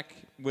comes back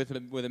with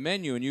a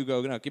menu, and you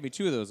go, no, give me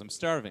 2 of those. I'm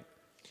starving.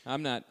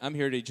 I'm not. I'm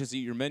here to just eat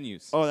your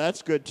menus. Oh,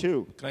 that's good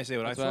too. Can I say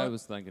what That's I what thought? I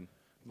was thinking.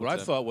 What What's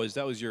I up? thought was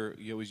that was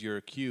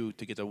your cue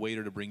to get the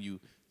waiter to bring you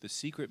the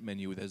secret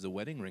menu that has the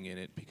wedding ring in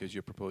it because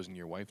you're proposing to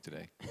your wife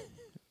today.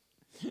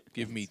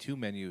 Give me 2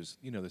 menus.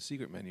 You know, the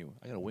secret menu.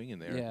 I got a wing in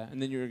there. Yeah,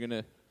 and then you're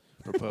gonna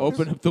Propose.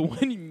 open up the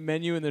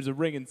menu, and there's a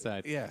ring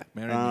inside. Yeah.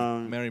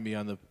 Marry me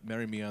on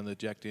the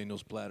Jack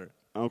Daniels platter.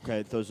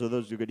 Okay, those are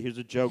good. Here's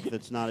a joke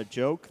that's not a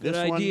joke. Good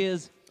This one,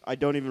 ideas. I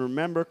don't even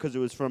remember because it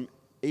was from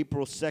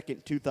April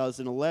 2nd,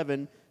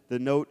 2011. The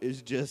note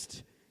is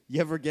just, you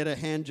ever get a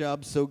hand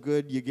job so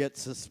good you get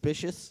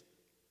suspicious?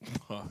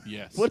 Oh,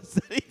 yes. What does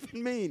that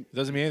even mean? It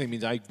doesn't mean anything. It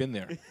means I've been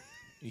there.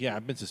 Yeah,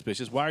 I've been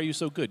suspicious. Why are you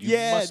so good? You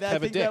yeah, must I have a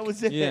think dick. that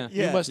was it. Yeah.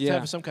 You must Yeah.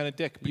 have some kind of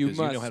dick You because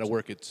you know how to must.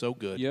 work it so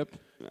good. Yep.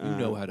 You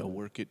know how to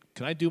work it.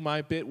 Can I do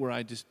my bit where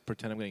I just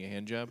pretend I'm getting a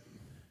hand job?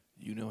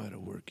 You know how to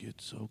work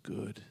it so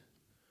good.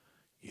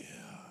 Yeah.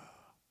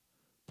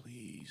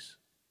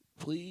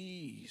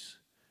 Please.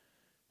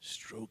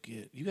 Stroke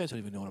it. You guys don't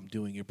even know what I'm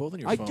doing. You're both on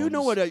your I phones. do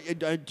know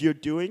what you're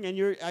doing,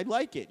 and I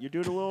like it. You're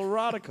doing a little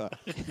erotica.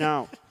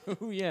 Now,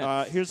 Oh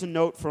yeah. here's a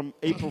note from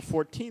April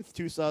 14th,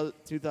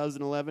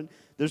 2011.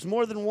 There's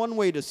more than one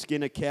way to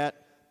skin a cat.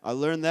 I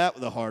learned that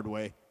the hard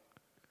way.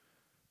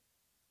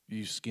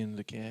 You skinned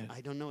the cat.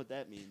 I don't know what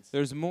that means.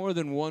 There's more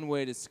than one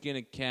way to skin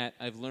a cat.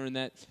 I've learned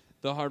that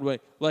the hard way.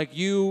 Like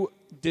you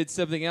did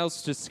something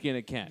else to skin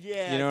a cat.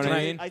 Yeah, You know what I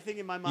mean? I think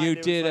in my mind You it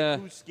was did, like,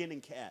 who's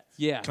skinning cats?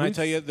 Yeah. Can I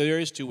tell you, there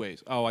is 2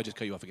 ways. Oh, I just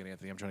cut you off again,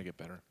 Anthony. I'm trying to get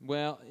better.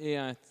 Well,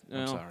 yeah.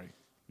 I'm no. sorry.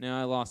 No,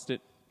 I lost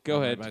it.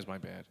 Go ahead. That's my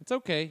bad. It's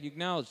okay. You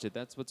acknowledged it.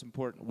 That's what's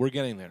important. We're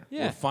getting there.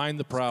 Yeah. We'll find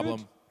the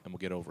problem, good. and we'll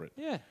get over it.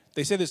 Yeah.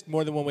 They say there's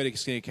more than one way to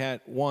skin a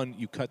cat. One,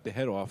 you cut the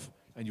head off,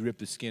 and you rip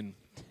the skin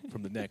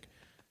from the neck.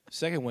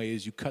 Second way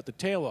is you cut the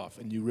tail off,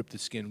 and you rip the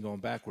skin going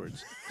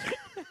backwards.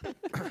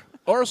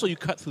 Or also you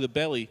cut through the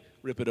belly,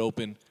 rip it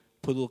open,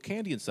 put a little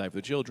candy inside for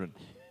the children.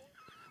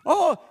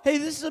 Oh, hey,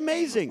 this is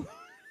amazing.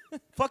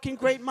 Fucking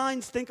great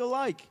minds think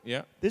alike.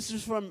 Yeah. This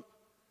is from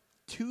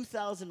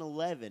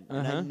 2011,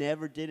 and I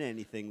never did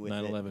anything with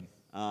 9/11.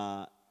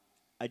 it.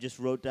 I just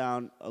wrote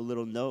down a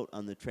little note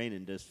on the train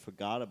and just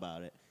forgot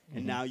about it.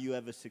 And now you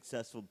have a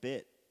successful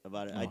bit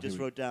about it. I just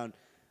wrote down,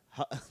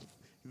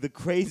 the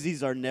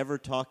crazies are never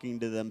talking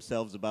to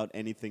themselves about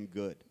anything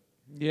good.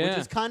 Yeah. Which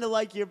is kind of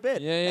like your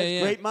bit. Yeah, yeah, That's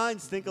yeah. great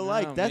minds think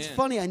alike. Oh, That's man.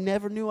 funny. I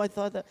never knew. I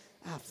thought that.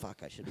 Ah,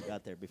 fuck. I should have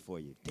got there before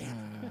you.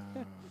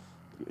 Damn.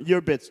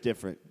 Your bit's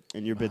different,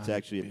 and your bit's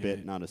actually a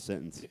bit, not a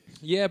sentence.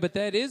 Yeah, but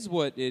that is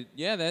what it.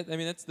 Yeah,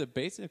 that's the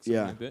basics.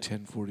 Yeah. Of my bit.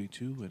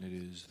 10:42, and it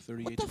is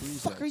 38 What the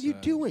degrees fuck are you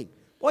outside. doing?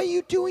 Why are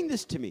you doing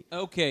this to me?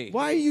 Okay.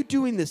 Why are you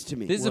doing this to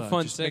me? This is a Well,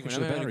 fun just making segment.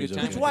 sure I'm the having a good battery's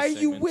time. okay. with Why are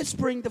this you segment.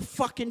 whispering the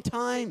fucking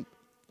time?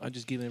 I'm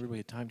just giving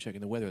everybody a time check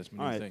in the weather. That's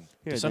my All new right, thing.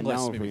 here, The then now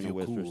sunglasses we're make me gonna feel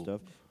whisper cool.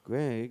 stuff.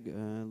 Greg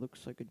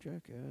looks like a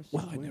jackass.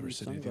 Well, I Wearing never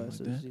said anything like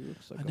sunglasses, that. he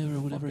looks like I a never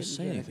would ever fucking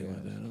say anything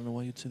like that. jackass. I don't know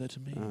why you'd say that to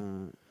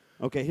me.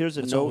 Okay, here's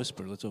a Let's all note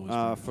whisper. Let's all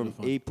whisper. It's from no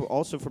fun. April,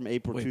 also from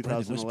April Wait,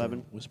 Brendan, 2011.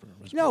 Whisper.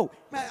 No,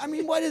 man, I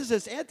mean, what is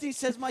this? Anthony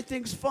says my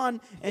thing's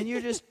fun, and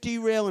you're just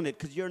derailing it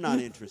because you're not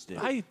interested.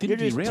 I didn't You're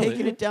just derail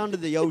taking it. it down to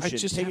the ocean.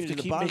 just taking have it to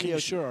the keep bottom of the making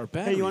ocean. sure our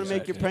Hey, you want to battery's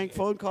make your okay. prank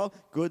phone call?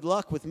 Good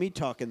luck with me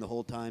talking the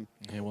whole time.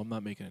 Yeah, well, I'm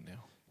not making it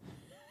now.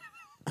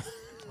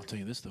 I'll tell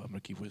you this, though. I'm going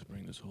to keep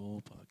whispering this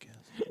whole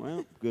podcast.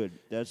 Well, good.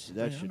 That I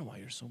don't should. know why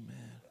you're so mad.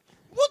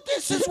 Well,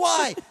 this is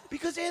why.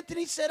 Because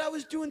Anthony said I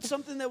was doing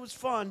something that was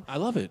fun. I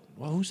love it.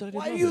 Well, who said I didn't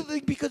Why do love you it?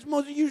 think? Because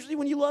usually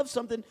when you love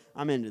something,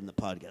 I'm ending the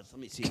podcast. Let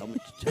me see how much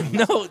time.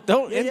 No,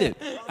 don't end it.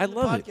 I'm I on the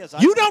love it. podcast.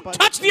 You I'm don't on the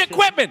touch the podcast.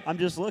 equipment. I'm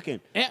just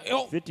looking.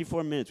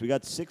 54 minutes. We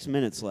got 6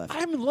 minutes left.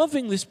 I'm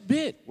loving this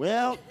bit.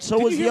 Well, so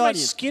Did was you the hear my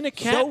audience. skin a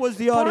cat So was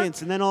the part?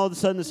 audience, and then all of a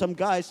sudden, some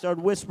guy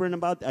started whispering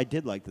about. I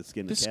did like the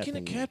skin The of cat. skin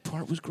and thing. cat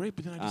part was great,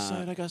 but then I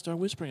decided I got to start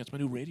whispering. It's my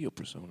new radio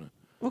persona.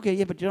 Okay,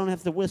 yeah, but you don't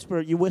have to whisper.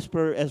 You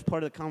whisper as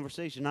part of the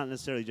conversation, not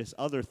necessarily just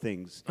other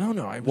things. I don't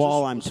know.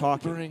 While I'm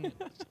talking.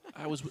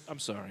 whispering. I'm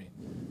sorry,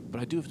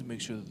 but I do have to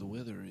make sure that the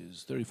weather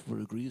is 34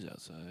 degrees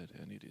outside,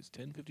 and it is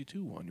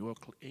 10:52 on your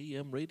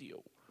AM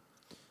radio.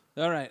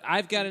 All right,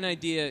 I've got an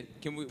idea.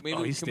 Can we he's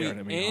can we staring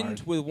at me end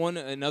hard. with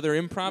another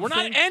improv? We're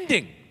not thing?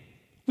 ending.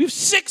 We have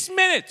 6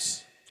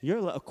 minutes.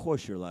 Of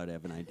course, you're allowed to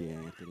have an idea,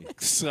 Anthony.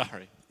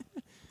 Sorry.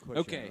 Of course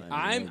Okay, you're allowed to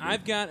have an idea.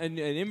 I've got an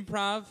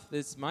improv.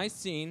 This is my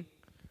scene.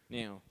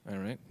 Now, All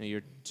right.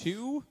 you're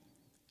two.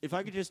 If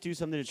I could just do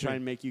something to try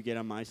and make you get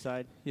on my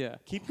side, Yeah.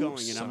 keep going,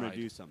 and I'm going side?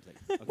 to do something.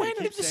 Okay, Why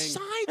keep not the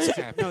saying- sides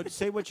happen? No,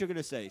 say what you're going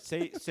to say.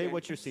 Say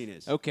what your scene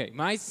is. Okay,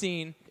 my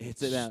scene.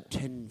 It's about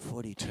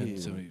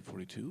 10:42.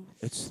 42.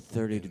 It's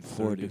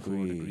 34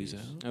 degrees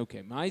out.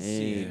 Okay, my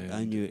Hey, scene.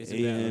 on your is about-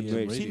 AM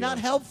radio. See, radio. not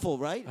helpful,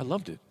 right? I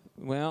loved it.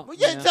 Well, Well,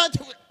 yeah, yeah.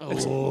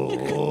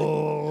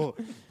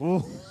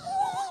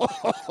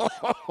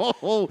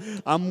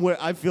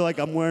 I feel like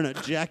I'm wearing a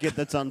jacket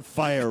that's on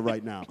fire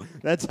right now.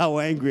 That's how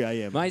angry I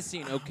am. My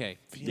scene. Okay.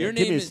 Yeah,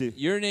 give me a scene.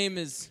 Your name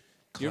is.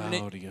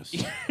 Claudius.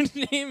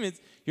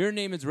 Your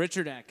name is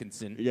Richard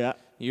Atkinson. Yeah.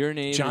 Your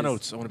name John is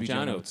Oates. I wanna be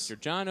John Oates. You're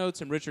John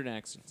Oates and Richard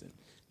Atkinson.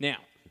 Now,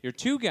 you're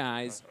two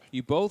guys.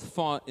 You both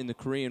fought in the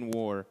Korean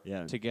War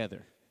Yeah.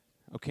 together.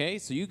 Okay,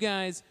 so you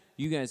guys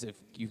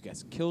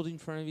have killed in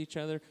front of each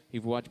other.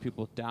 You've watched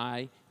people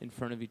die in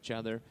front of each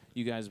other.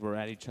 You guys were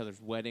at each other's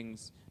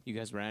weddings. You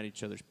guys were at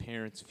each other's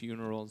parents'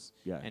 funerals.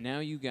 Yeah. And now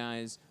you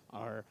guys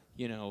are,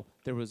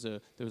 there was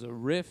a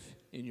riff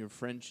in your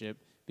friendship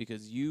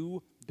because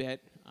you bet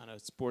on a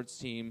sports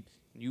team,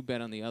 and you bet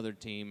on the other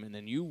team, and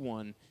then you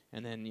won,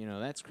 and then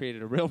that's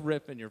created a real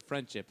riff in your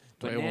friendship.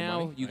 Do But I owe now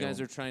money? you I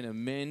guys owe- are trying to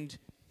mend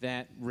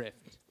that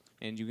rift,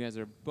 and you guys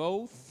are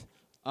both,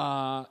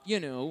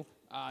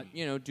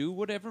 do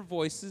whatever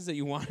voices that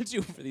you want to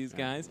do for these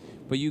guys.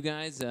 But you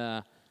guys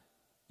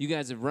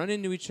have run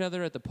into each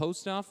other at the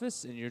post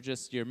office, and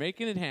you're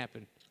making it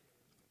happen.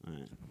 All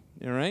right.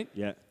 All right?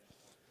 Yeah.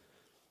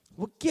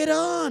 Well, get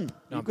on. No,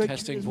 You I'm got-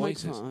 testing here's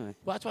voices. microphone. All right.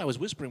 Well, that's why I was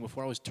whispering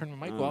before I was turning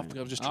my mic All off. right. Because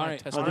I was just All trying right.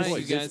 to test All my right,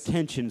 voice. you guys- This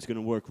tension's going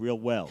to work real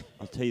well.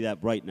 I'll tell you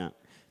that right now.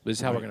 This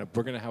is how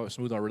we're gonna have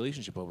smooth our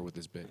relationship over with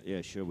this bit.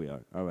 Yeah, sure we are.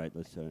 All right,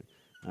 let's start.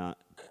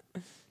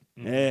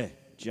 Hey,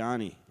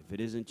 Johnny. If it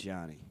isn't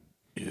Johnny.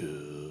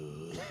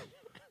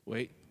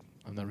 Wait,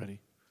 I'm not ready.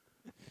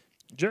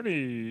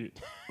 Johnny.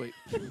 Wait,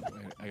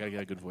 I gotta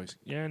get a good voice.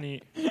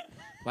 Johnny.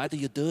 What are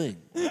you doing?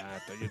 What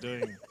are you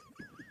doing?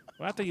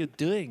 What are you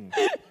doing?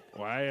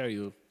 Why are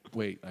you?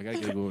 Wait, I gotta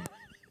get going.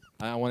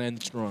 I want to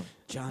end strong.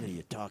 Johnny,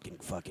 you're talking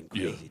fucking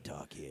crazy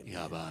talk here.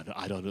 Yeah, but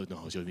I don't know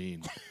what you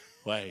mean.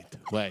 Wait.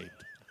 What?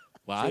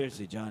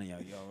 Seriously, Johnny, are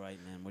you all right,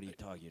 man? What are you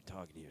talking? You're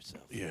talking to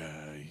yourself.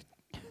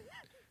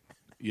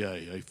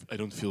 I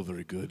don't feel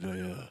very good.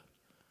 I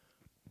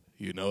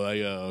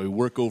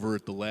work over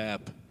at the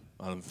lab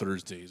on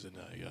Thursdays, and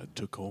I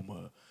took home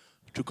a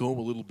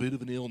little bit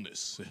of an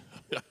illness.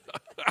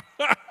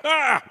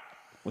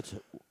 What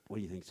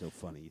do you think so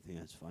funny? You think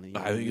that's funny?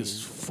 I think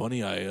it's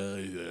funny. I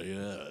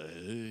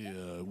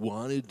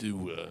wanted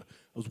to.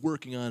 I was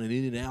working on an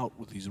In and Out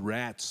with these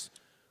rats.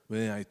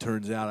 Then it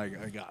turns out I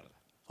got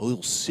a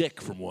little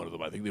sick from one of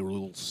them. I think they were a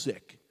little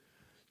sick.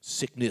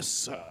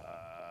 Sickness.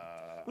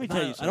 Let me tell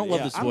you something. I don't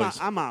love this voice.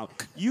 I'm out.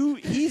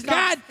 He's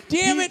not. God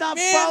damn he's it, not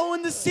man.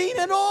 following the scene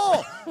at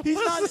all. He's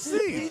not.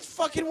 He's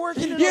fucking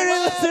working. In You a didn't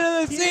lab. listen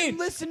to the He scene. didn't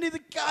listen to the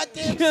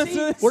goddamn didn't scene.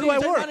 listen to the Where do I I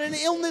work? got an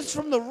illness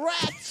from the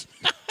rats.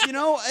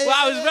 Well, Well,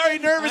 I was very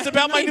nervous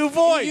about my new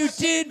voice. You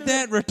did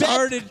that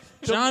retarded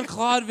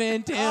Jean-Claude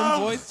Van Damme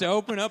voice to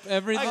open up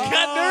everything. I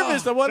got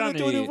nervous. I wanted to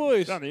do a new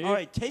voice. Johnny. All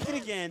right, take it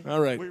again. All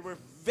right. We were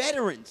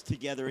veterans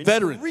together in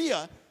Veterans.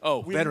 Korea. Oh,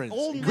 We were veterans.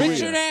 old In men. Korea.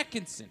 Richard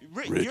Atkinson.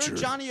 You're Richard.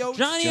 Johnny Oates.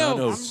 Johnny John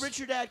Oates. Oates. I'm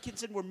Richard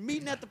Atkinson. We're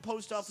meeting at the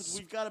post office.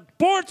 We've got a.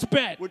 Sports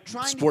bet. We're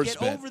trying Sports to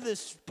get bet. over this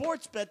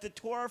sports bet that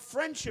tore our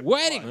friendship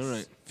Weddings. apart. All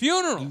right.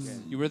 Funerals.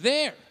 You were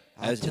there.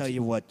 I'll tell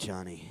you what,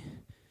 Johnny.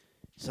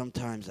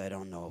 Sometimes I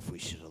don't know if we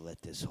should have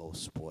let this whole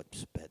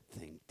sports bet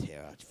thing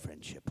tear our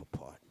friendship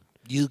apart.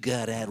 You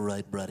got that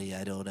right, buddy.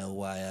 I don't know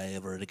why I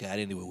ever got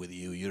into it with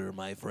you. You're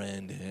my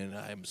friend, and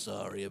I'm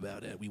sorry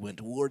about it. We went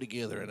to war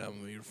together, and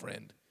I'm your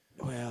friend.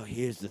 Well,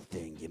 here's the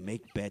thing. You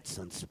make bets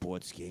on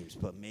sports games,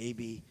 but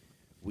maybe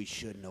we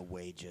shouldn't have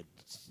wagered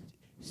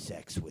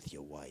sex with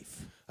your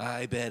wife.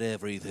 I bet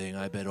everything.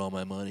 I bet all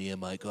my money and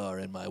my car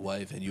and my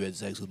wife, and you had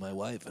sex with my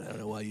wife, and I don't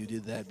know why you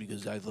did that,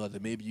 because I thought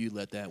that maybe you'd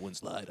let that one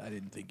slide. I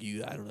didn't think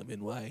you. I don't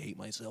know why I hate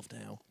myself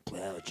now.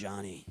 Well,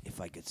 Johnny,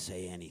 if I could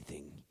say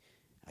anything,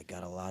 I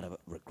got a lot of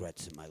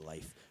regrets in my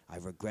life. I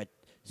regret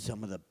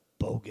some of the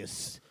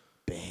bogus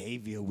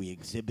behavior we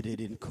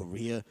exhibited in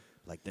Korea,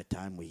 like the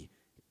time we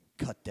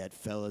cut that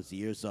fella's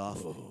ears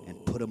off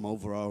and put him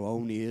over our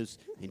own ears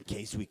in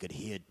case we could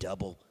hear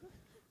double.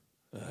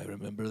 I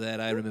remember that.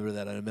 I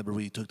remember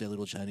we took that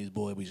little Chinese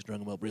boy, we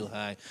strung him up real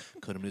high,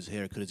 cut him in his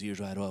hair, cut his ears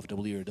right off.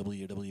 Double ear, double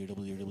ear, double ear,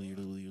 double ear, double ear,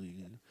 double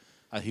ear.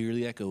 I hear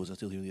the echoes. I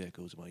still hear the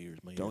echoes in my ears.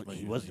 My ears,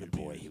 He my wasn't a ears, my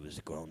boy. ears. He was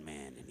a grown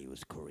man, and he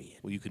was Korean.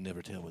 Well, you can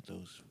never tell with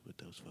those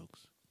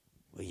folks.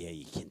 Well, yeah,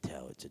 you can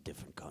tell it's a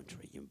different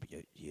country.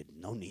 You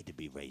no need to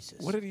be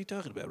racist. What are you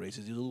talking about,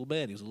 racist? He was a little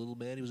man. He was a little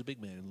man. He was a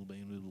big man. A little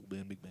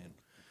man, big man.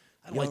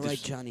 You all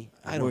right, Johnny?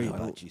 I I don't worry know.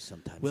 about you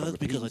sometimes. Well, for that's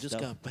because I repeating just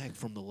stuff. got back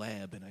from the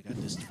lab and I got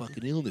this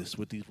fucking illness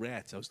with these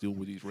rats. I was dealing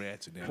with these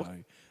rats, and now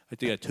I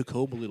think I took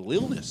home a little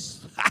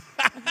illness.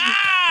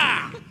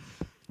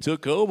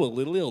 Took home a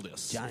little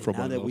illness. Johnny, from now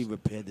one of that we those.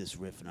 repaired this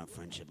rift in our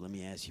friendship, let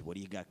me ask you, what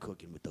do you got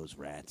cooking with those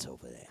rats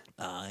over there?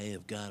 I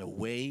have got a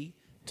way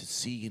to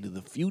see into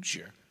the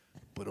future,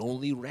 but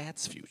only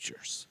rats'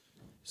 futures.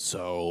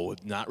 So,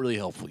 not really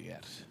helpful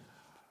yet.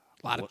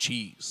 A lot of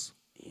cheese.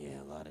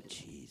 Yeah, a lot of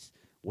cheese.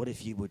 What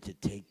if you were to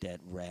take that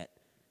rat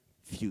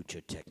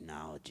future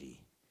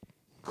technology?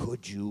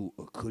 Could you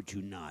or could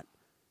you not?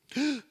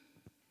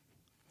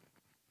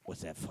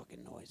 What's that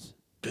fucking noise?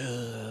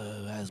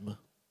 Asthma.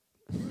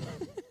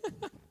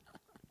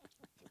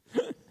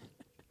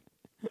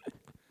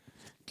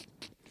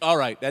 All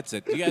right, that's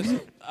it. You guys,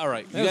 all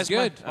right. That was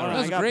good. All right, That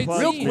was I a got great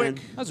plugs, scene. man.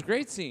 That was a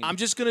great scene. I'm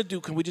just gonna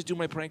do. Can we just do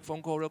my prank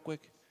phone call real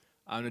quick?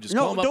 I'm gonna just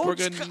No, call them up. don't We're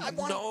just- gonna. I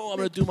wanna No, I'm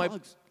gonna make do my.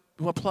 plugs.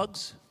 You want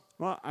plugs?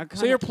 Well, I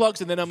Say your plugs,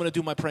 and then I'm gonna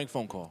do my prank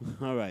phone call.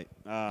 All right.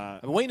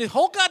 I've been waiting the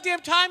whole goddamn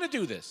time to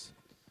do this.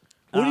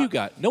 What do you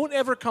got? No one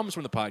ever comes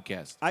from the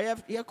podcast. I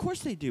have. Yeah, of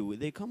course they do.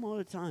 They come all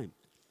the time.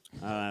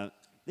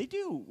 They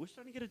do. We're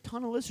starting to get a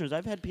ton of listeners.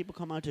 I've had people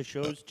come out to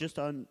shows just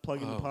on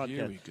plugging the podcast.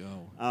 Here we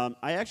go.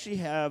 I actually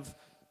have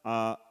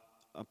a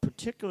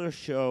particular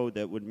show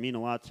that would mean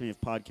a lot to me if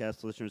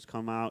podcast listeners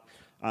come out.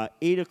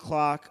 8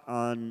 o'clock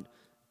on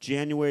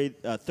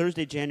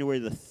Thursday, January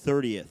the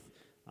 30th.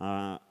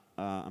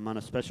 I'm on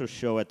a special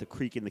show at the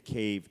Creek in the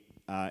Cave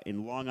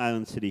in Long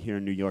Island City here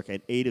in New York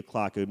at 8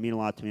 o'clock. It would mean a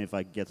lot to me if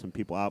I could get some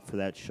people out for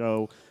that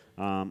show.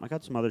 I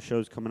got some other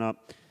shows coming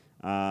up.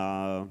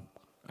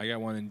 I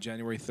got one in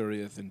January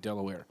 30th in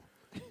Delaware.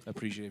 I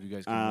appreciate if you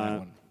guys give me that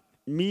one.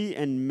 Me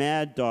and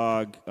Mad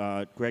Dog,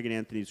 Greg and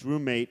Anthony's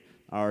roommate,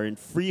 are in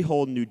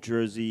Freehold, New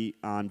Jersey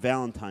on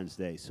Valentine's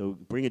Day. So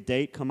bring a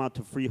date, come out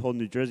to Freehold,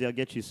 New Jersey. I'll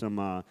get you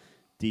some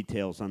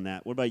details on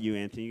that. What about you,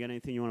 Anthony? You got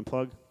anything you want to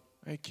plug?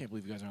 I can't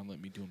believe you guys aren't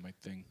letting me do my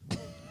thing.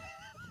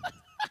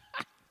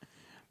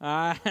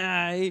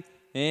 I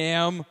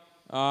am.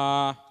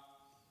 I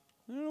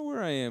don't know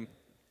where I am.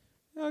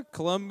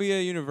 Columbia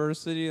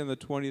University on the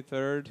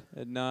 23rd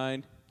at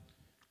 9.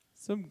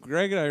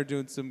 Greg and I are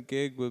doing some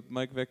gig with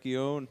Mike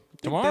Vecchione.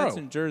 Tomorrow. That's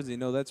in Jersey.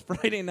 No, that's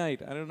Friday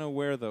night. I don't know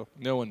where though.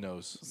 No one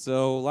knows.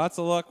 So lots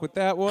of luck with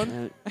that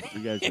one.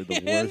 You guys are the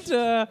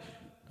And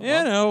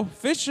worst.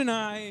 Fish and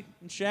I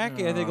and Shaq,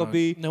 I think will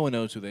be No one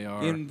knows who they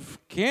are. in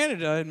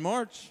Canada in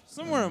March,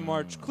 somewhere in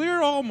March.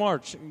 Clear all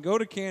March and go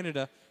to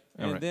Canada.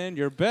 And right. then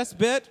your best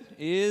bet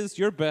is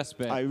your best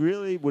bet. I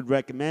really would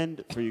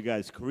recommend for you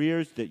guys'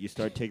 careers that you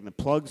start taking the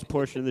plugs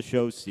portion of the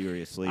show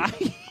seriously.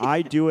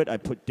 I do it. I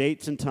put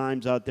dates and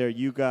times out there.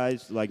 You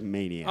guys like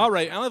maniacs. All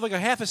right, I only have like a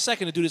half a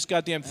second to do this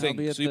goddamn I'll thing,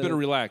 be at so you the better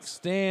relax.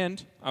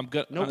 Stand I'm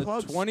good. No on the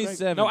plugs,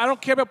 27th. No, I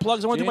don't care about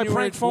plugs. I want to do my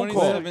January prank phone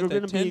call. 27th You're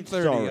gonna at be 10:30.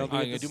 sorry. I'll be I'm at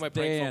going to the do my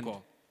prank phone stand.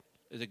 call.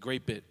 It's a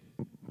great bit.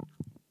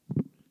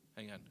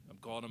 Hang on. I'm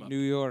calling him up. New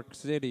York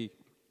City.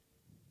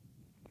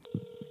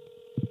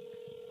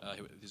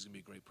 This is going to be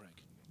a great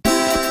prank.